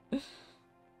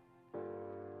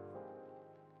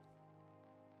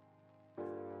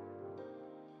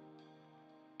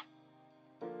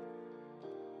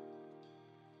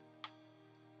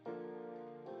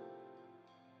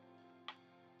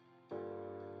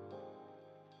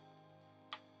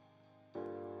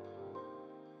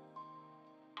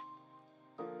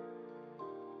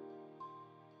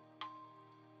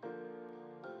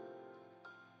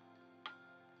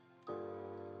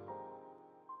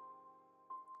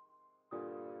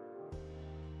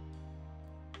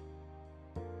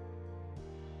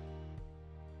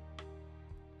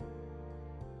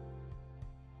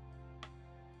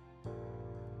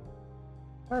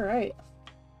 Alright.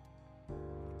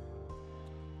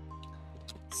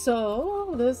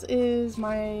 So, this is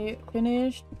my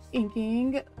finished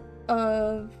inking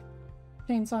of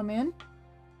Chainsaw Man.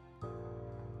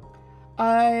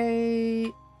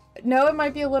 I know it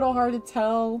might be a little hard to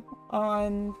tell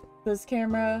on this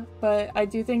camera, but I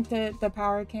do think that the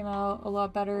power came out a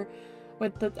lot better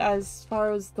with the, as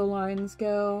far as the lines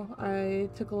go. I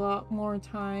took a lot more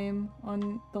time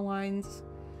on the lines,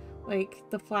 like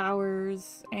the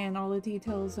flowers and all the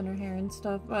details in her hair and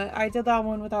stuff, but I did that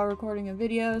one without recording a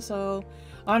video, so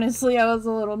honestly I was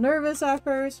a little nervous at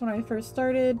first when I first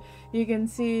started. You can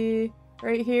see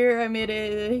right here I made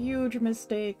a huge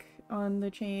mistake on the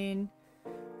chainsaw,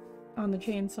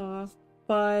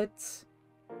 but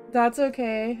that's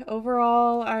okay.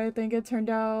 Overall, I think it turned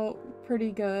out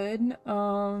pretty good.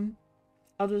 I'll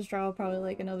just draw probably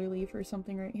like another leaf or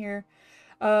something right here.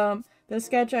 The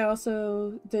sketch I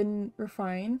also didn't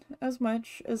refine as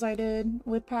much as I did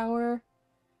with power.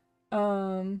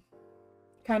 Kind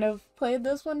of played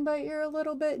this one by ear a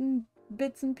little bit in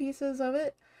bits and pieces of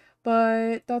it,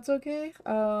 but that's okay.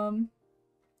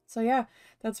 So yeah,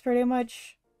 that's pretty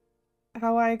much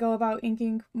how I go about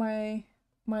inking my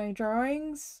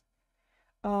drawings.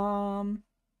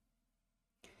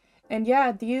 And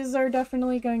yeah, these are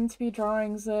definitely going to be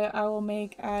drawings that I will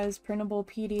make as printable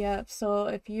PDFs. So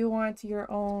if you want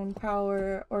your own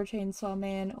Power or Chainsaw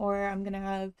Man, or I'm gonna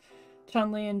have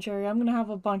Chun-Li and Jerry, I'm gonna have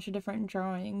a bunch of different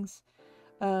drawings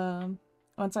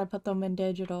once I put them in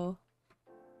digital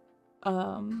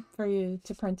for you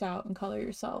to print out and color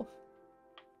yourself.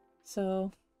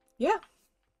 So yeah,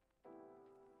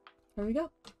 there we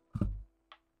go.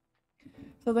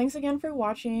 So thanks again for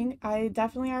watching. I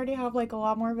definitely already have like a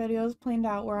lot more videos planned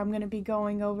out where I'm going to be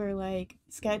going over like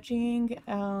sketching,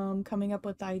 coming up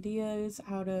with ideas,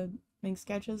 how to make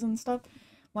sketches and stuff,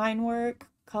 line work,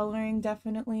 coloring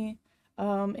definitely,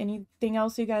 anything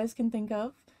else you guys can think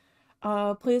of.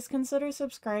 Please consider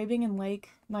subscribing and like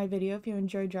my video if you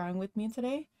enjoyed drawing with me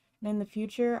today. And in the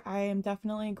future, I am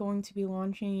definitely going to be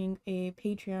launching a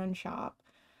Patreon shop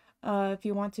if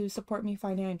you want to support me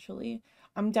financially.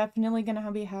 I'm definitely going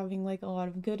to be having like a lot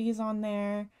of goodies on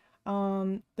there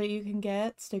that you can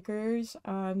get, stickers.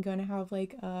 I'm going to have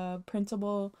like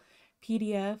printable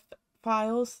PDF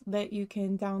files that you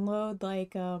can download,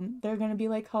 like they're going to be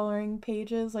like coloring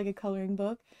pages, like a coloring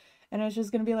book, and it's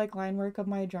just going to be like line work of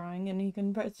my drawing, and you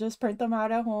can just print them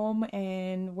out at home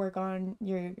and work on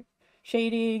your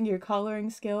shading, your coloring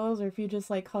skills, or if you just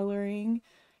like coloring,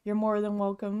 you're more than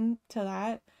welcome to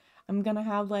that. I'm gonna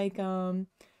have like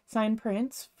signed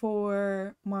prints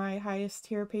for my highest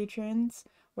tier patrons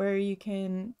where you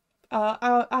can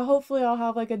I hopefully I'll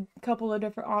have like a couple of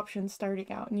different options starting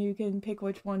out and you can pick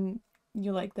which one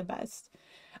you like the best.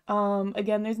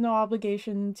 Again, there's no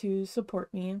obligation to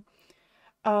support me.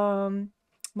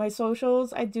 My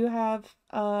socials, I do have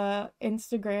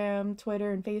Instagram,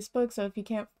 Twitter, and Facebook, so if you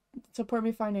can't support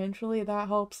me financially, that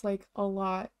helps like a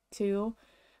lot too.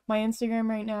 My Instagram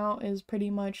right now is pretty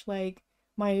much like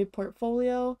my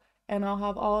portfolio, and I'll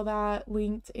have all that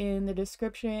linked in the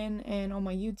description and on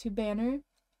my YouTube banner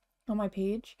on my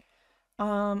page.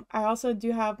 I also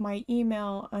do have my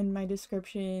email on my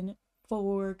description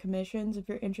for commissions if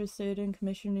you're interested in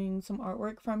commissioning some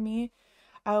artwork from me.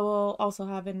 I will also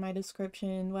have in my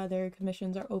description whether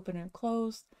commissions are open or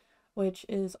closed, which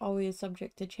is always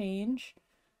subject to change.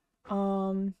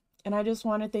 And I just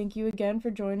want to thank you again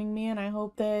for joining me, and I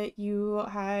hope that you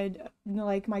had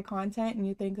like my content and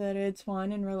you think that it's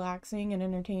fun and relaxing and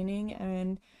entertaining,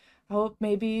 and I hope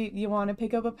maybe you want to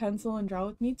pick up a pencil and draw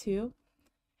with me too.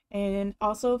 And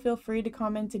also feel free to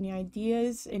comment any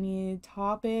ideas, any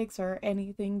topics, or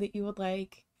anything that you would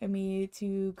like me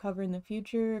to cover in the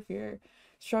future. If you're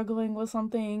struggling with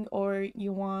something or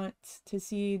you want to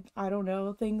see, I don't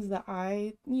know, things that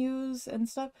I use and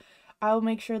stuff, I'll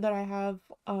make sure that I have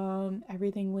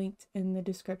everything linked in the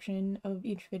description of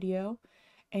each video.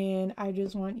 And I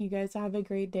just want you guys to have a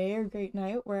great day or great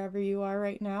night wherever you are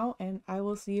right now, and I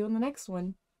will see you in the next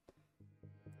one.